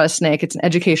somebody about a snake, it's an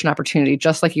education opportunity,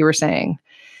 just like you were saying.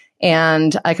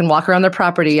 And I can walk around their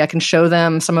property. I can show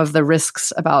them some of the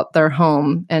risks about their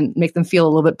home and make them feel a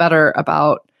little bit better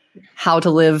about how to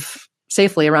live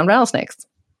safely around rattlesnakes.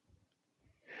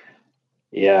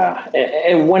 Yeah.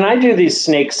 And when I do these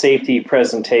snake safety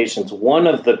presentations, one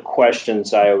of the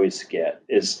questions I always get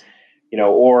is,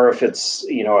 or if it's,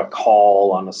 a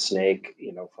call on a snake,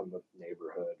 from the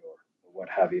neighborhood or what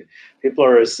have you, people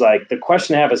are the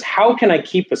question I have is, how can I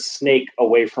keep a snake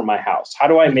away from my house? How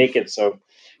do I make it so,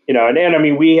 and I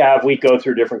mean, we go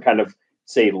through different kind of,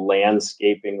 say,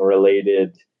 landscaping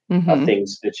related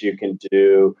things that you can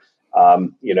do.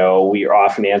 We are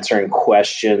often answering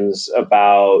questions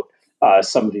about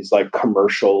some of these like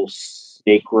commercial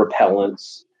snake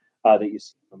repellents that you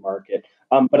see in the market.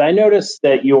 But I noticed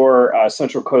that your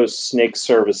Central Coast Snake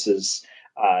Services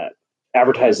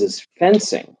advertises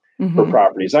fencing for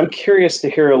properties. I'm curious to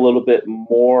hear a little bit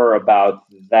more about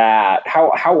that.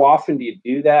 How often do you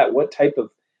do that? What type of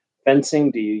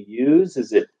fencing do you use?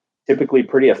 Is it typically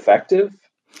pretty effective?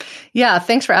 Yeah,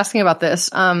 thanks for asking about this.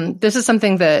 This is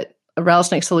something that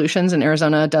Rattlesnake Solutions in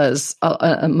Arizona does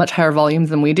a much higher volume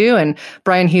than we do. And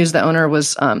Brian Hughes, the owner,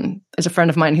 is a friend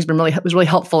of mine. He's been was really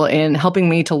helpful in helping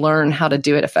me to learn how to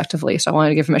do it effectively. So I wanted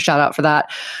to give him a shout out for that.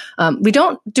 We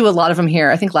don't do a lot of them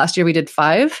here. I think last year we did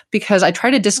 5 because I try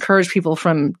to discourage people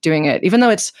from doing it, even though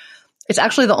it's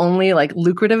actually the only like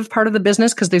lucrative part of the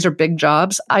business because these are big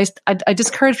jobs. I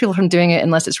discourage people from doing it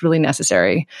unless it's really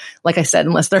necessary. Like I said,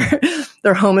 unless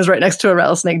their home is right next to a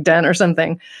rattlesnake den or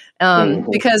something,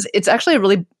 because it's actually a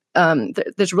really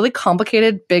there's a really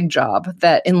complicated big job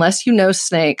that unless you know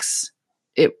snakes,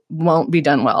 it won't be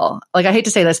done well. Like I hate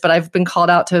to say this, but I've been called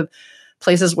out to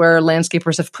places where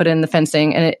landscapers have put in the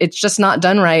fencing and it's just not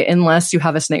done right unless you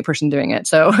have a snake person doing it.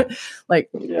 So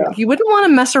you wouldn't want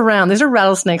to mess around. These are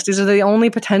rattlesnakes. These are the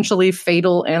only potentially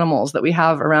fatal animals that we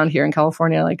have around here in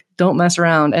California. Like don't mess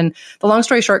around. And the long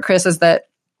story short, Chris, is that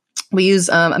we use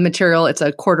a material. It's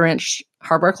a 1/4 inch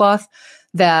hardware cloth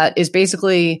that is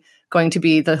basically going to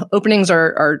be, the openings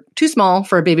are too small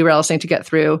for a baby rattlesnake to get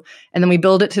through. And then we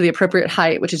build it to the appropriate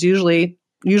height, which is usually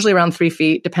around 3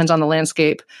 feet, depends on the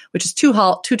landscape, which is too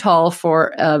tall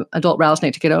for an adult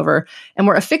rattlesnake to get over. And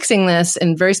we're affixing this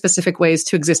in very specific ways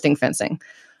to existing fencing.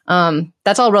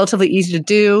 That's all relatively easy to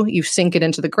do. You sink it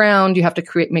into the ground. You have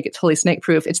to make it totally snake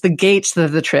proof. It's the gates that are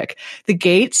the trick. The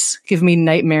gates give me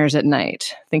nightmares at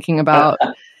night thinking about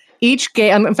each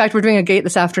gate. In fact, we're doing a gate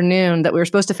this afternoon that we were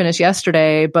supposed to finish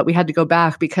yesterday, but we had to go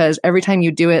back because every time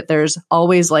you do it, there's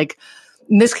always like,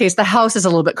 in this case, the house is a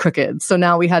little bit crooked. So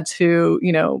now we had to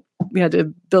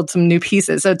build some new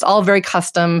pieces. So it's all very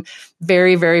custom,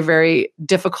 very, very, very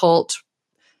difficult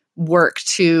work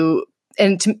to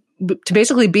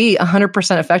basically be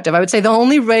 100% effective. I would say the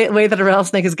only way that a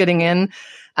rattlesnake is getting in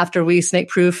after we snake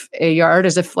proof a yard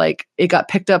is if like it got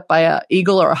picked up by an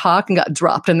eagle or a hawk and got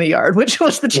dropped in the yard, which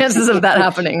was the chances of that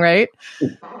happening, right?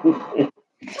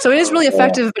 So it is really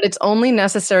effective, but it's only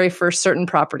necessary for certain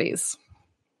properties.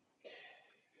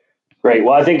 Great.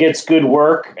 Well, I think it's good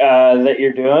work that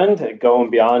you're doing, going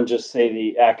beyond just, say,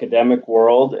 the academic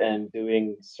world and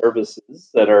doing services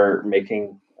that are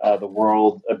making the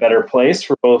world a better place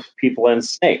for both people and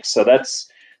snakes. So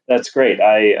that's great.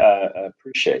 I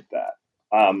appreciate that.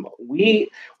 We're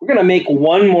going to make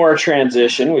one more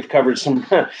transition. We've covered some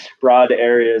broad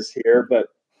areas here, but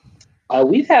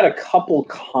we've had a couple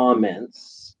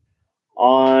comments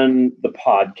on the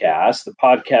podcast. The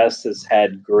podcast has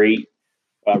had great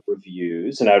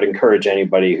reviews, and I would encourage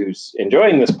anybody who's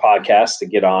enjoying this podcast to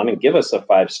get on and give us a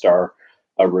 5-star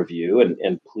review,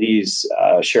 and please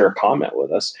share a comment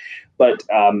with us. But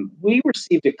we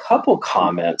received a couple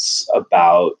comments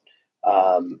about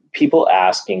people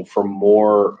asking for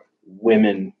more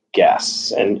women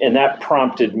guests, and that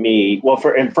prompted me. Well,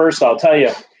 first I'll tell you,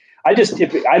 I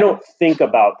don't think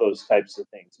about those types of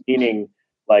things, meaning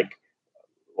like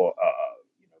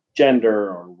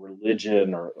gender or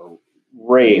religion or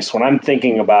race. When I'm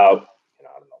thinking about, I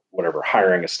don't know, whatever,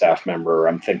 hiring a staff member,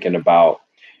 I'm thinking about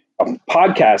a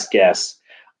podcast guest,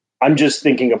 I'm just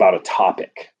thinking about a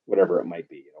topic, whatever it might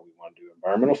be. We want to do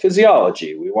environmental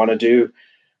physiology. We want to do,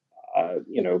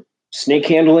 snake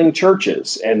handling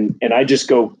churches. And I just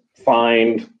go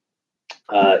find,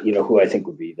 who I think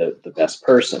would be the best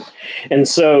person. And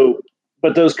so,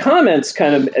 but those comments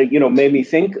kind of, made me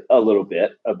think a little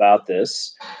bit about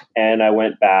this. And I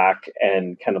went back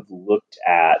and kind of looked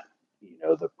at,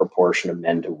 the proportion of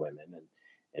men to women.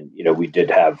 And we did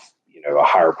have, a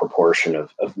higher proportion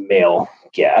of male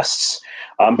guests.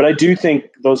 But I do think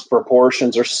those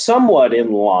proportions are somewhat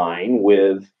in line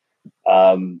with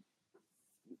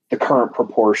the current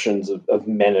proportions of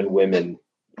men and women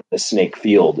in the snake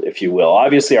field, if you will.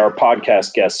 Obviously, our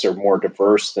podcast guests are more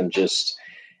diverse than just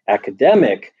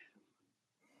academic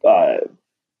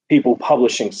people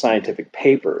publishing scientific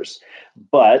papers.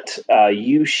 But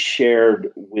you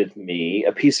shared with me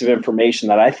a piece of information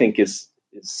that I think is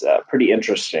pretty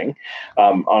interesting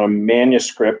on a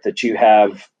manuscript that you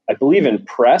have, I believe, in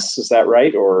press. Is that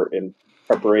right? Or in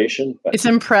preparation? But it's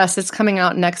in press. It's coming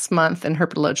out next month in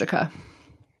Herpetologica.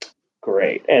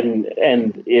 Great. And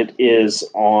it is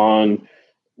on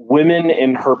women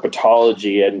in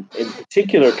herpetology, and in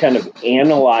particular kind of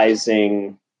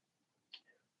analyzing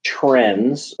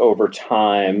trends over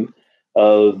time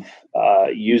of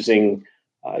using,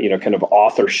 kind of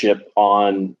authorship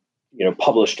on,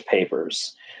 published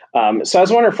papers. So I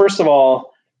was wondering, first of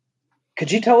all,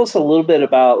 could you tell us a little bit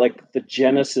about like the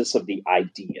genesis of the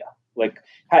idea? Like,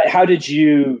 how did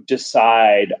you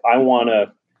decide I want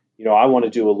to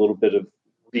do a little bit of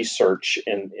research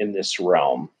in this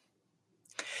realm?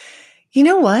 You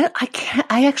know what?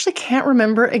 I actually can't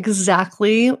remember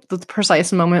exactly the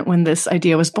precise moment when this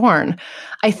idea was born.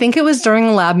 I think it was during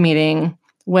a lab meeting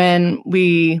when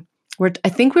I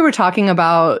think we were talking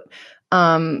about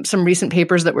some recent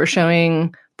papers that were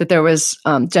showing that there was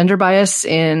gender bias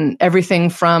in everything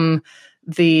from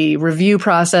the review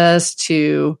process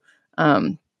to,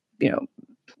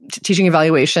 teaching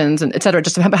evaluations and et cetera,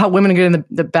 just about how women are getting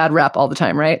the bad rap all the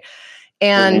time, right?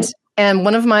 And And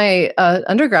one of my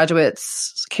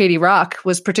undergraduates, Katie Rock,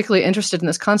 was particularly interested in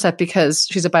this concept because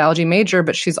she's a biology major,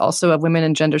 but she's also a women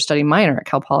and gender study minor at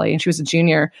Cal Poly, and she was a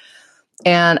junior.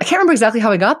 And I can't remember exactly how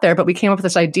we got there, but we came up with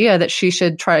this idea that she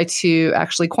should try to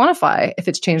actually quantify if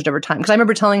it's changed over time. Because I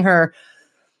remember telling her,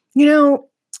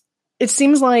 it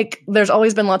seems like there's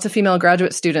always been lots of female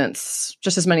graduate students,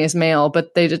 just as many as male,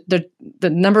 but the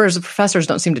numbers of professors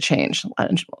don't seem to change.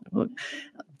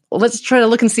 Well, let's try to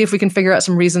look and see if we can figure out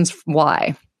some reasons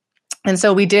why. And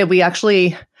so we did. We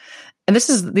actually, and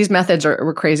these methods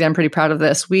were crazy. I'm pretty proud of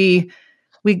this. We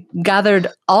gathered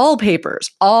all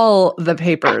the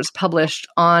papers published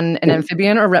on an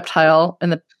amphibian or reptile in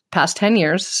the past 10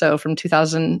 years. So from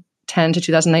 2010 to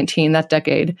 2019, that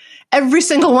decade. Every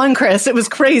single one, Chris. It was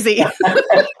crazy.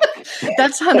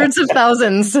 That's hundreds of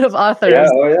thousands of authors. Yeah,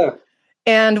 oh yeah.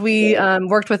 And we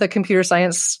worked with a computer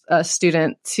science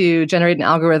student to generate an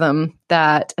algorithm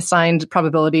that assigned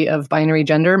probability of binary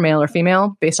gender, male or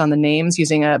female, based on the names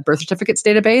using a birth certificates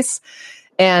database.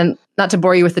 And not to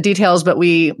bore you with the details, but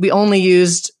we only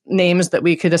used names that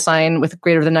we could assign with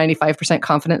greater than 95%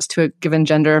 confidence to a given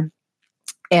gender,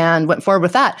 and went forward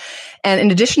with that. And in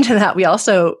addition to that, we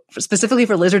also, specifically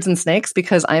for lizards and snakes,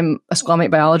 because I'm a squamate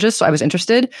biologist, so I was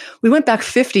interested, we went back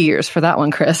 50 years for that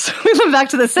one, Chris. We went back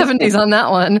to the 70s on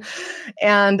that one.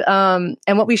 And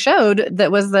what we showed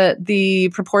was that the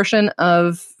proportion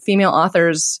of female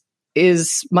authors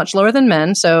is much lower than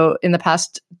men. So in the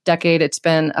past decade, it's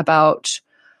been about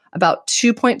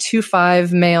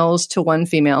 2.25 males to 1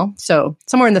 female. So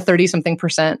somewhere in the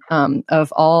 30-something%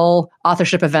 of all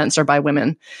authorship events are by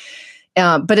women.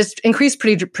 But it's increased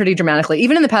pretty dramatically.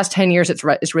 Even in the past 10 years,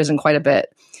 it's risen quite a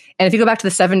bit. And if you go back to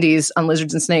the 70s on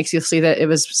lizards and snakes, you'll see that it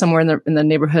was somewhere in the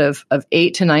neighborhood of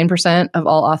 8 to 9% of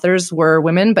all authors were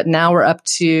women. But now we're up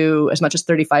to as much as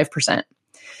 35%.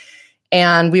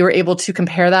 And we were able to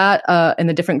compare that in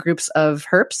the different groups of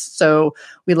herps. So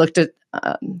we looked at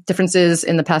differences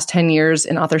in the past 10 years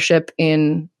in authorship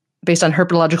based on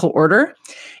herpetological order.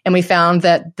 And we found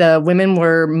that the women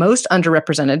were most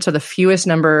underrepresented, so the fewest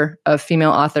number of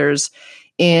female authors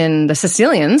in the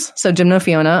caecilians, so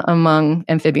Gymnophiona among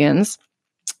amphibians.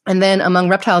 And then among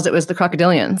reptiles, it was the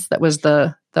crocodilians that was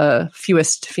the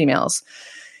fewest females.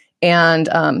 And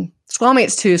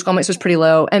squamates too. Squamates was pretty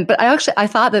low. But I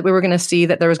thought that we were going to see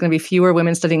that there was going to be fewer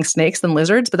women studying snakes than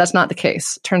lizards, but that's not the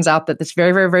case. It turns out that it's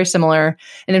very, very, very similar.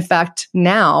 And in fact,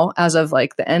 now, as of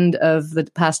like the end of the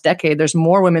past decade, there's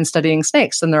more women studying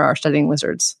snakes than there are studying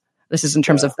lizards. This is in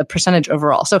terms of the percentage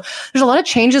overall. So there's a lot of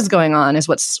changes going on is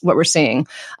what we're seeing.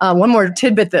 One more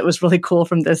tidbit that was really cool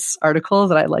from this article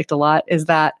that I liked a lot is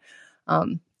that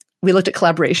we looked at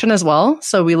collaboration as well.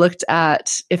 So we looked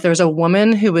at if there's a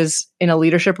woman who was in a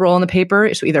leadership role in the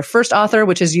paper, so either first author,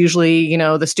 which is usually,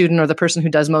 the student or the person who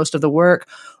does most of the work,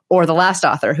 or the last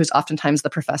author, who's oftentimes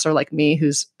the professor like me,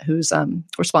 who's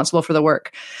responsible for the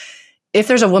work. If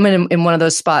there's a woman in one of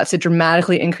those spots, it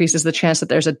dramatically increases the chance that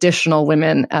there's additional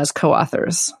women as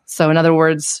co-authors. So in other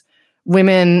words,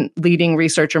 women leading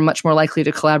research are much more likely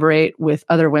to collaborate with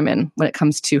other women when it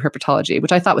comes to herpetology,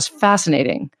 which I thought was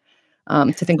fascinating.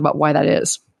 To think about why that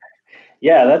is.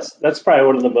 Yeah, that's probably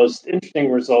one of the most interesting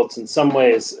results in some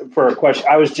ways for a question.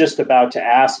 I was just about to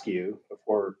ask you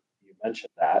before you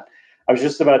mentioned that. I was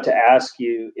just about to ask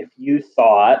you if you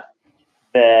thought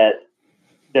that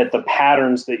the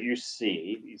patterns that you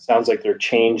see, it sounds like they're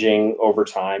changing over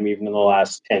time, even in the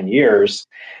last 10 years,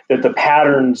 that the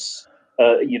patterns,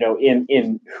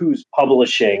 in who's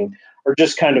publishing are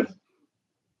just kind of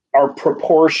are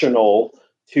proportional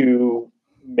to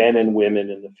men and women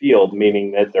in the field,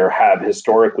 meaning that there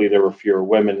were fewer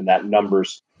women and that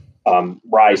number's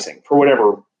rising for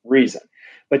whatever reason.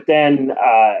 But then,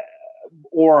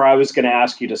 or I was going to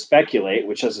ask you to speculate,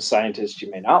 which as a scientist, you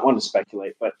may not want to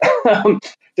speculate, but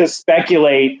to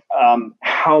speculate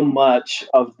how much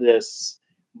of this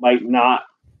might not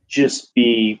just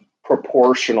be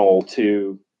proportional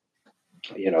to,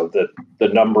 the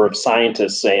number of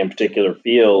scientists, say, in particular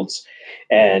fields,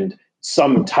 and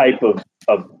some type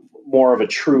of more of a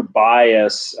true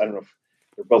bias. I don't know if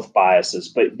they're both biases,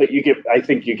 but I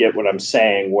think you get what I'm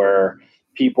saying, where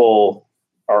people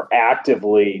are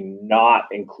actively not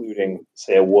including,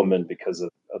 say, a woman because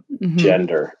of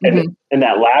gender. And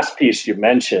that last piece you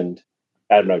mentioned,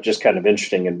 I don't know, just kind of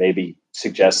interesting, and maybe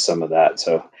suggest some of that.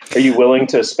 So are you willing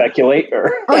to speculate?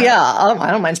 Or? Oh, yeah.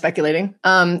 I don't mind speculating.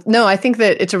 No, I think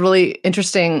that it's a really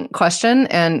interesting question.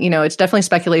 And, it's definitely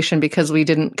speculation because we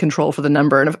didn't control for the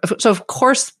number. And so, of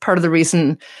course, part of the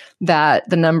reason that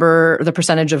the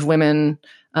percentage of women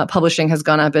publishing has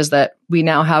gone up is that we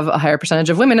now have a higher percentage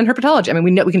of women in herpetology. I mean,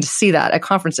 we can just see that at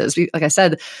conferences. Like I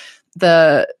said,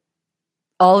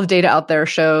 all of the data out there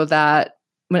show that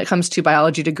when it comes to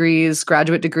biology degrees,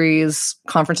 graduate degrees,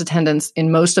 conference attendance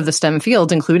in most of the STEM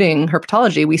fields, including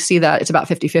herpetology, we see that it's about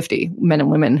 50-50 men and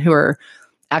women who are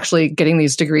actually getting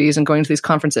these degrees and going to these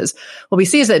conferences. What we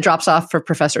see is that it drops off for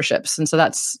professorships. And so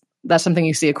that's something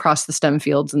you see across the STEM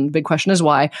fields. And the big question is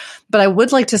why. But I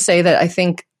would like to say that I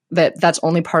think that that's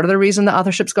only part of the reason the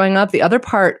authorship's going up. The other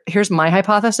part, here's my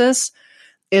hypothesis,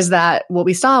 is that what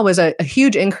we saw was a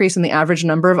huge increase in the average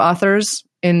number of authors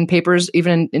in papers,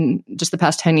 even in just the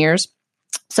past 10 years.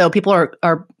 So people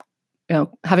are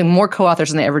having more co-authors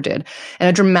than they ever did, and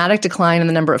a dramatic decline in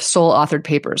the number of sole authored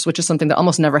papers, which is something that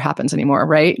almost never happens anymore,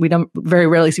 right? We don't very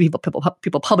rarely see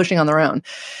people publishing on their own.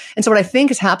 And so what I think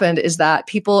has happened is that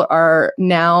people are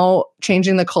now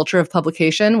changing the culture of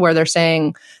publication, where they're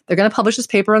saying they're going to publish this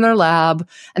paper in their lab,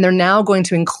 and they're now going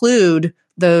to include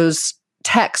those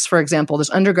techs, for example,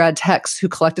 those undergrad techs who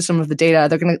collected some of the data.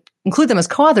 They're going to include them as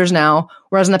co-authors now,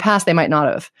 whereas in the past they might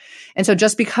not have. And so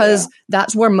just because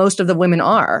that's where most of the women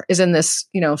are, is in this,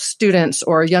 students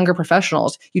or younger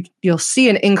professionals, you'll see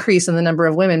an increase in the number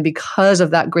of women because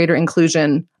of that greater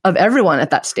inclusion of everyone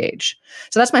at that stage.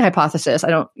 So that's my hypothesis.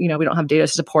 We don't have data to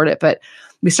support it, but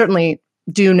we certainly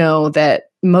do know that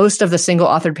most of the single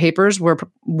authored papers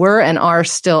were and are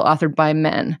still authored by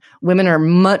men. Women are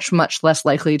much, much less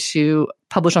likely to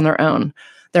publish on their own.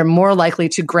 They're more likely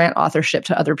to grant authorship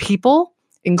to other people,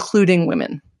 including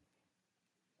women.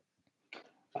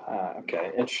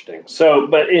 Okay, interesting. So,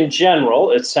 but in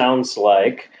general, it sounds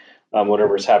like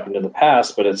whatever's happened in the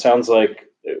past, but it sounds like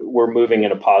we're moving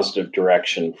in a positive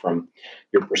direction from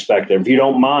your perspective. If you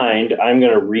don't mind, I'm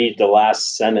going to read the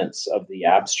last sentence of the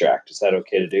abstract. Is that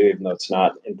okay to do, even though it's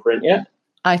not in print yet?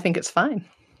 I think it's fine.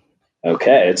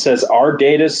 Okay. It says, our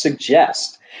data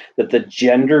suggest that the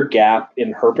gender gap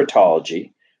in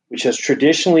herpetology, which has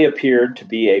traditionally appeared to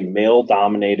be a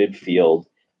male-dominated field,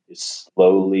 is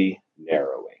slowly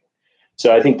narrowing.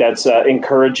 So I think that's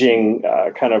encouraging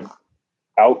kind of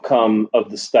outcome of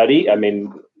the study. I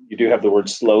mean, you do have the word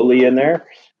slowly in there,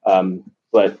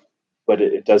 but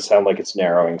it does sound like it's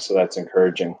narrowing, so that's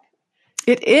encouraging.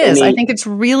 It is. I think it's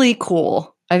really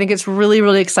cool. I think it's really,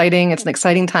 really exciting. It's an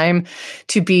exciting time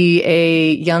to be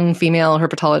a young female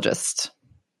herpetologist.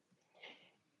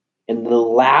 And the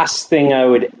last thing I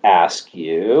would ask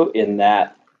you in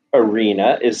that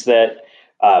arena is that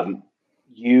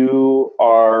you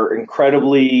are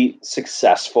incredibly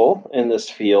successful in this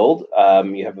field.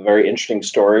 You have a very interesting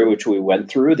story, which we went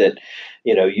through, that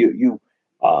you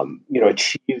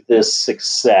achieved this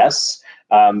success,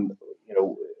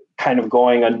 kind of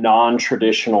going a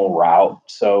non-traditional route.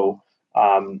 So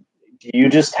do you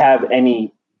just have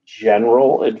any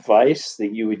general advice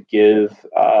that you would give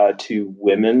to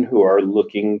women who are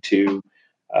looking to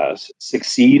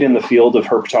succeed in the field of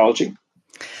herpetology?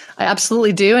 I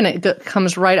absolutely do. And it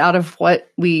comes right out of what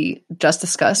we just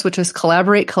discussed, which is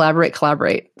collaborate, collaborate,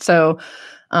 collaborate. So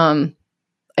I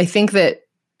think that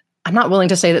I'm not willing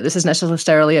to say that this is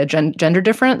necessarily a gender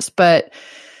difference, but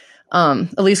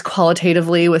at least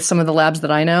qualitatively with some of the labs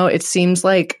that I know, it seems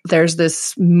like there's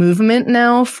this movement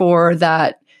now for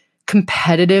that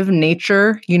competitive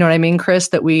nature. You know what I mean, Chris?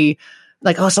 That we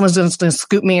like, oh, someone's going to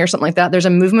scoop me or something like that. There's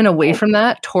a movement away from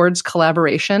that towards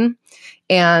collaboration.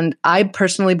 And I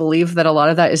personally believe that a lot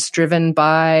of that is driven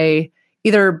by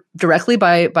either directly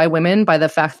by women, by the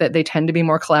fact that they tend to be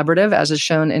more collaborative, as is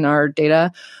shown in our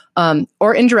data,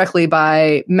 or indirectly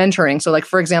by mentoring. So like,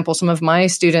 for example, some of my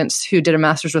students who did a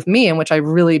master's with me, in which I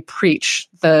really preach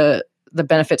the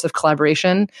benefits of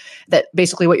collaboration, that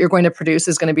basically what you're going to produce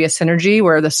is going to be a synergy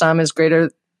where the sum is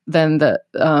greater than the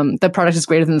product is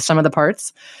greater than the sum of the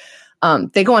parts.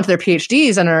 They go on to their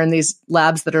PhDs and are in these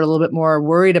labs that are a little bit more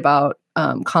worried about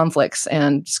conflicts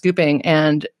and scooping.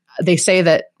 And they say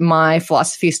that my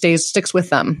philosophy sticks with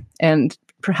them and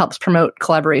helps promote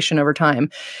collaboration over time.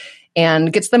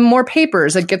 and gets them more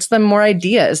papers. It gets them more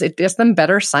ideas. It gets them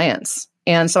better science.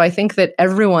 And so I think that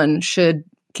everyone should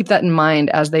keep that in mind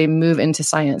as they move into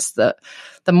science. The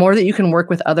more that you can work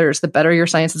with others, the better your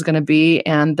science is going to be,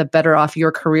 and the better off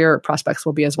your career prospects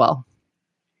will be as well.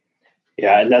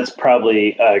 Yeah, and that's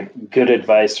probably good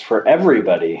advice for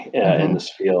everybody in this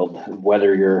field,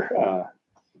 whether you're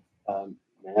a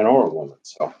man or a woman.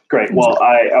 So great. Well,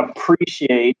 I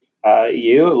appreciate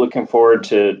you. Looking forward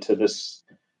to this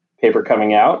paper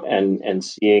coming out and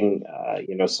seeing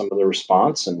some of the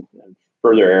response and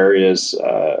further areas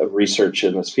of research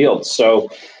in this field. So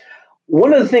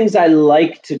one of the things I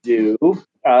like to do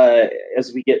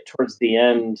as we get towards the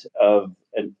end of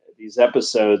these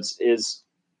episodes is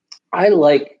I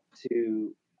like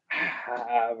to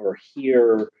have or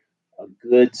hear a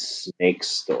good snake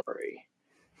story.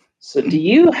 So do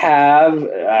you have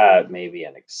maybe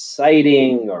an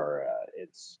exciting or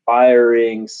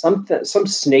inspiring, some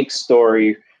snake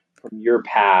story from your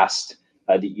past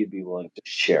that you'd be willing to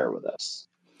share with us?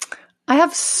 I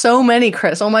have so many,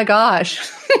 Chris. Oh my gosh.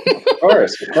 Of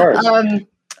course.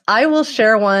 I will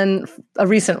share a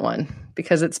recent one,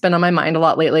 because it's been on my mind a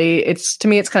lot lately. To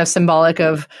me, it's kind of symbolic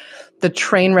of the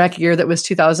train wreck year that was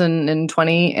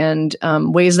 2020 and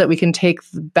ways that we can take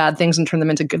bad things and turn them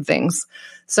into good things.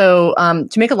 So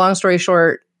to make a long story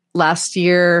short, last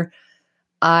year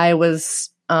I was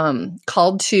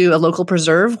called to a local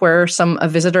preserve where a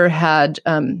visitor had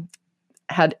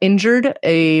injured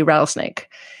a rattlesnake.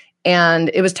 And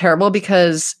it was terrible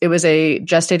because it was a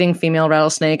gestating female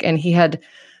rattlesnake, and he had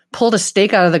pulled a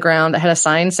stake out of the ground that had a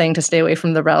sign saying to stay away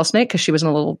from the rattlesnake because she was in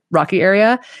a little rocky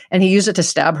area, and he used it to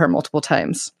stab her multiple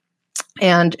times.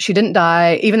 And she didn't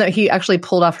die, even though he actually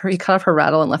he cut off her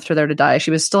rattle and left her there to die. She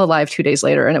was still alive 2 days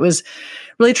later, and it was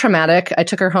really traumatic. I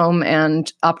took her home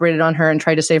and operated on her and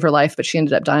tried to save her life, but she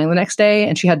ended up dying the next day,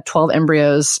 and she had 12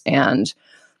 embryos, and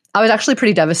I was actually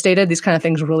pretty devastated. These kind of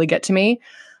things really get to me.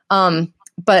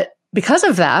 But because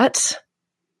of that,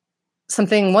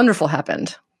 something wonderful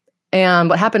happened. And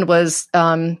what happened was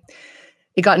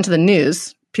it got into the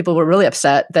news. People were really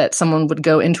upset that someone would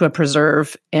go into a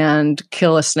preserve and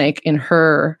kill a snake in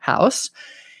her house.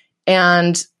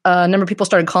 And a number of people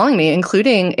started calling me,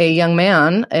 including a young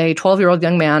man, a 12-year-old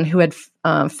young man who had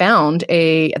found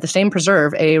at the same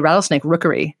preserve a rattlesnake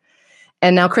rookery.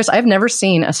 And now, Chris, I've never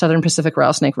seen a Southern Pacific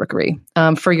rattlesnake rookery.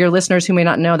 For your listeners who may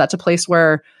not know, that's a place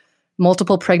where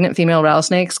multiple pregnant female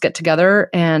rattlesnakes get together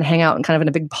and hang out in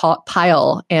a big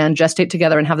pile and gestate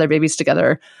together and have their babies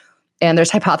together. And there's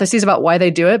hypotheses about why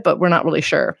they do it, but we're not really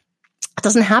sure. It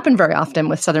doesn't happen very often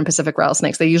with Southern Pacific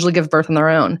rattlesnakes. They usually give birth on their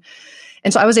own.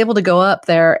 And so I was able to go up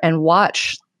there and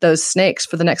watch those snakes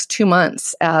for the next 2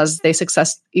 months as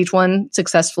each one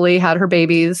successfully had her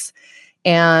babies.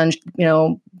 And,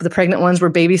 the pregnant ones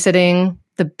were babysitting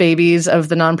the babies of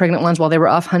the non-pregnant ones while they were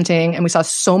off hunting. And we saw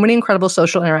so many incredible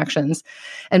social interactions.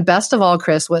 And best of all,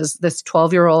 Chris, was this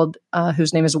 12-year-old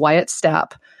whose name is Wyatt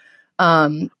Stapp,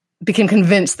 became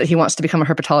convinced that he wants to become a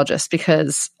herpetologist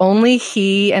because only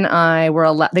he and I were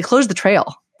allowed. They closed the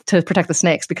trail to protect the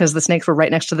snakes because the snakes were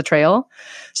right next to the trail.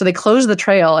 So they closed the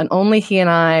trail, and only he and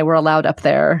I were allowed up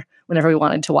there whenever we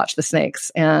wanted to watch the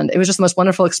snakes. And it was just the most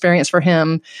wonderful experience for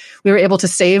him. We were able to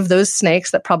save those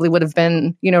snakes that probably would have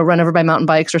been, run over by mountain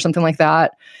bikes or something like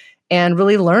that, and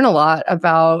really learn a lot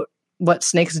about what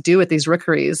snakes do at these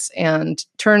rookeries and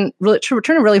turn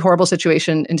a really horrible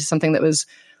situation into something that was,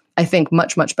 I think,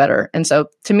 much, much better. And so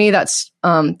to me, that's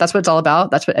what it's all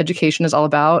about. That's what education is all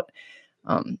about.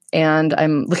 And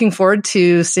I'm looking forward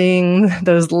to seeing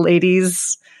those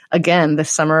ladies again this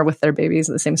summer with their babies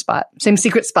in the same spot, same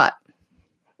secret spot.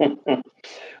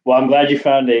 Well, I'm glad you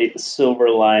found a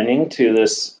silver lining to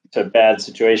bad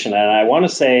situation. And I want to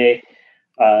say,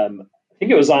 I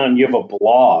think it was you have a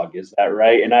blog, is that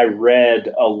right? And I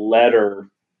read a letter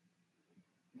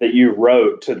that you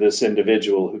wrote to this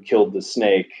individual who killed the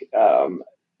snake.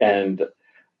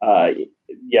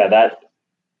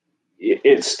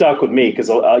 It stuck with me because,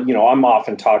 I'm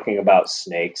often talking about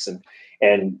snakes and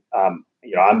I'm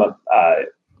you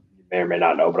may or may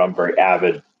not know, but I'm a very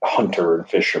avid hunter and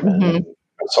fisherman. Mm-hmm.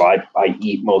 And so I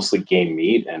eat mostly game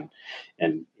meat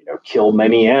and kill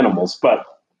many animals. But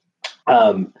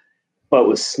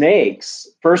with snakes,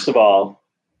 first of all,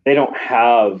 they don't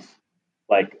have,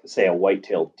 like, say, a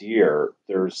white-tailed deer.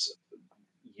 There's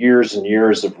years and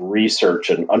years of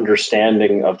research and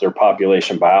understanding of their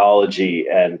population biology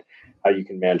and how you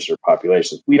can manage their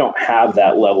populations. We don't have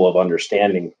that level of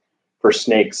understanding for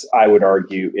snakes, I would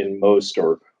argue, in most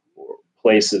or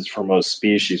places for most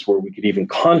species where we could even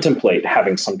contemplate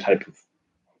having some type of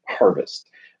harvest.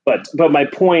 But my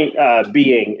point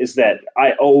being is that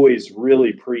I always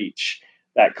really preach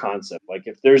that concept. Like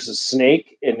if there's a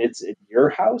snake and it's in your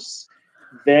house,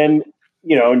 then,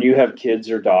 and you have kids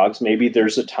or dogs, maybe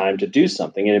there's a time to do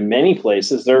something. And in many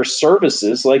places, there are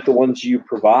services like the ones you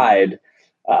provide,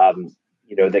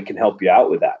 that can help you out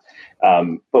with that.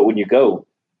 But when you go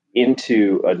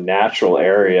into a natural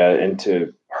area,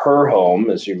 into her home,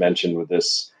 as you mentioned with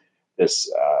this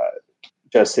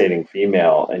gestating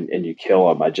female, and you kill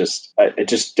them, I just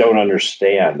don't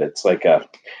understand. It's like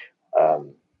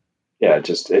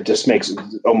it just makes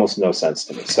almost no sense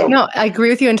to me. So no, I agree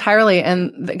with you entirely.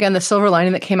 And again, the silver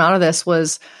lining that came out of this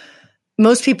was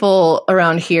most people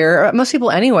around here, or most people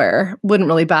anywhere, wouldn't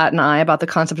really bat an eye about the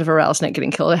concept of a rattlesnake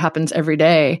getting killed. It happens every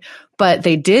day. But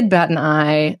they did bat an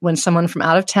eye when someone from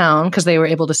out of town, because they were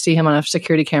able to see him on a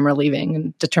security camera leaving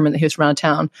and determine that he was from out of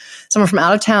town. Someone from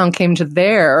out of town came to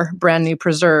their brand new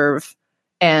preserve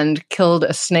and killed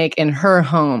a snake in her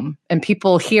home. And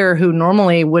people here who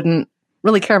normally wouldn't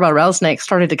really care about a rattlesnake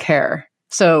started to care.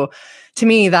 So to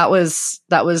me, that was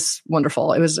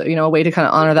wonderful. It was, a way to kind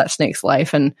of honor that snake's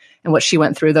life and what she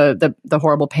went through, the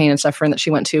horrible pain and suffering that she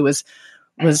went to was,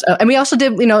 and we also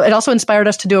did, it also inspired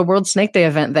us to do a World Snake Day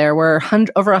event there where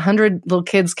over 100 little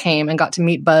kids came and got to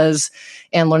meet Buzz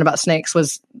and learn about snakes.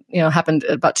 Happened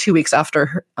about 2 weeks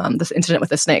after this incident with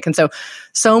the snake. And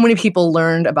so many people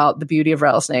learned about the beauty of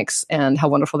rattlesnakes and how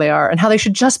wonderful they are and how they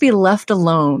should just be left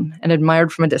alone and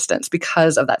admired from a distance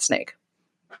because of that snake.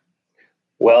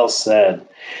 Well said.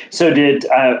 So did,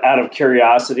 out of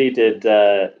curiosity, did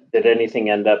anything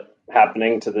end up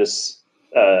happening to this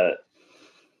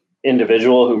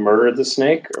individual who murdered the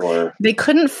snake? Or they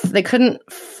couldn't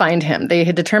find him. They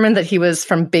had determined that he was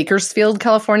from Bakersfield,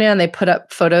 California, and they put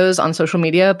up photos on social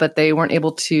media, but they weren't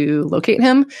able to locate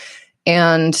him.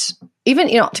 And even,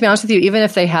 to be honest with you, even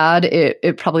if they had,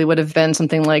 it probably would have been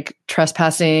something like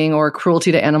trespassing or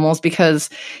cruelty to animals, because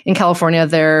in California you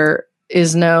don't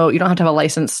have to have a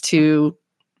license to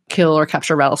kill or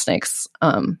capture rattlesnakes,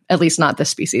 at least not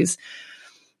this species.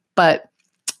 But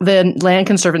the Land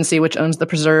Conservancy, which owns the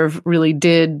preserve, really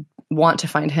did want to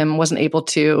find him, wasn't able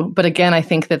to. But again, I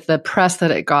think that the press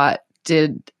that it got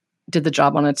did the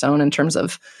job on its own in terms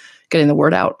of getting the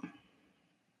word out.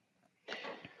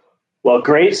 Well,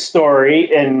 great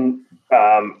story. And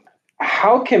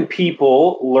how can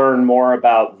people learn more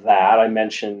about that? I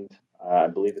mentioned, I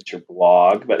believe it's your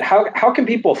blog, but how can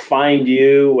people find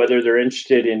you, whether they're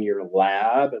interested in your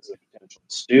lab as a potential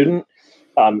student,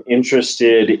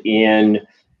 interested in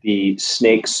the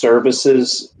snake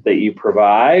services that you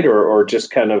provide, or just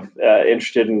kind of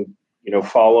interested in,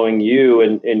 following you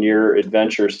in your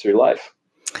adventures through life?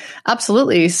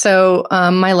 Absolutely. So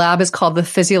my lab is called the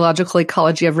Physiological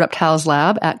Ecology of Reptiles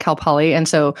Lab at Cal Poly. And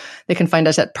so they can find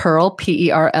us at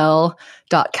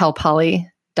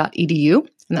perl.calpoly.edu.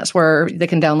 And that's where they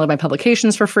can download my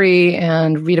publications for free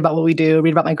and read about what we do,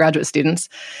 read about my graduate students.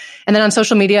 And then on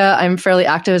social media, I'm fairly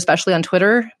active, especially on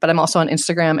Twitter, but I'm also on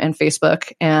Instagram and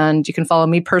Facebook. And you can follow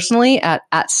me personally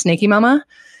at Snakey Mama.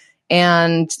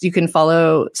 And you can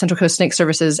follow Central Coast Snake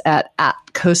Services at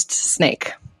Coast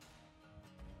Snake.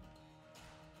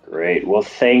 Great. Well,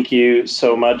 thank you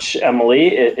so much,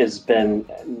 Emily. It has been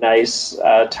nice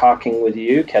talking with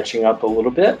you, catching up a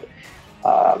little bit.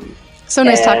 So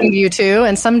nice talking to you too.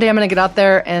 And someday I'm going to get out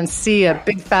there and see a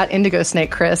big fat indigo snake,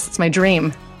 Chris. It's my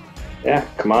dream. Yeah,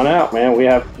 come on out, man. We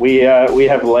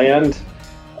have land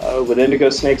with indigo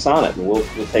snakes on it, and we'll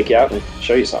take you out and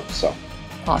show you something. So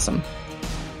awesome.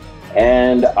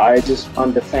 And I just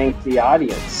wanted to thank the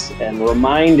audience and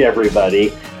remind everybody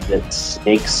that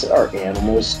snakes are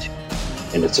animals too,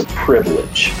 and it's a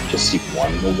privilege to see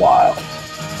one in the wild.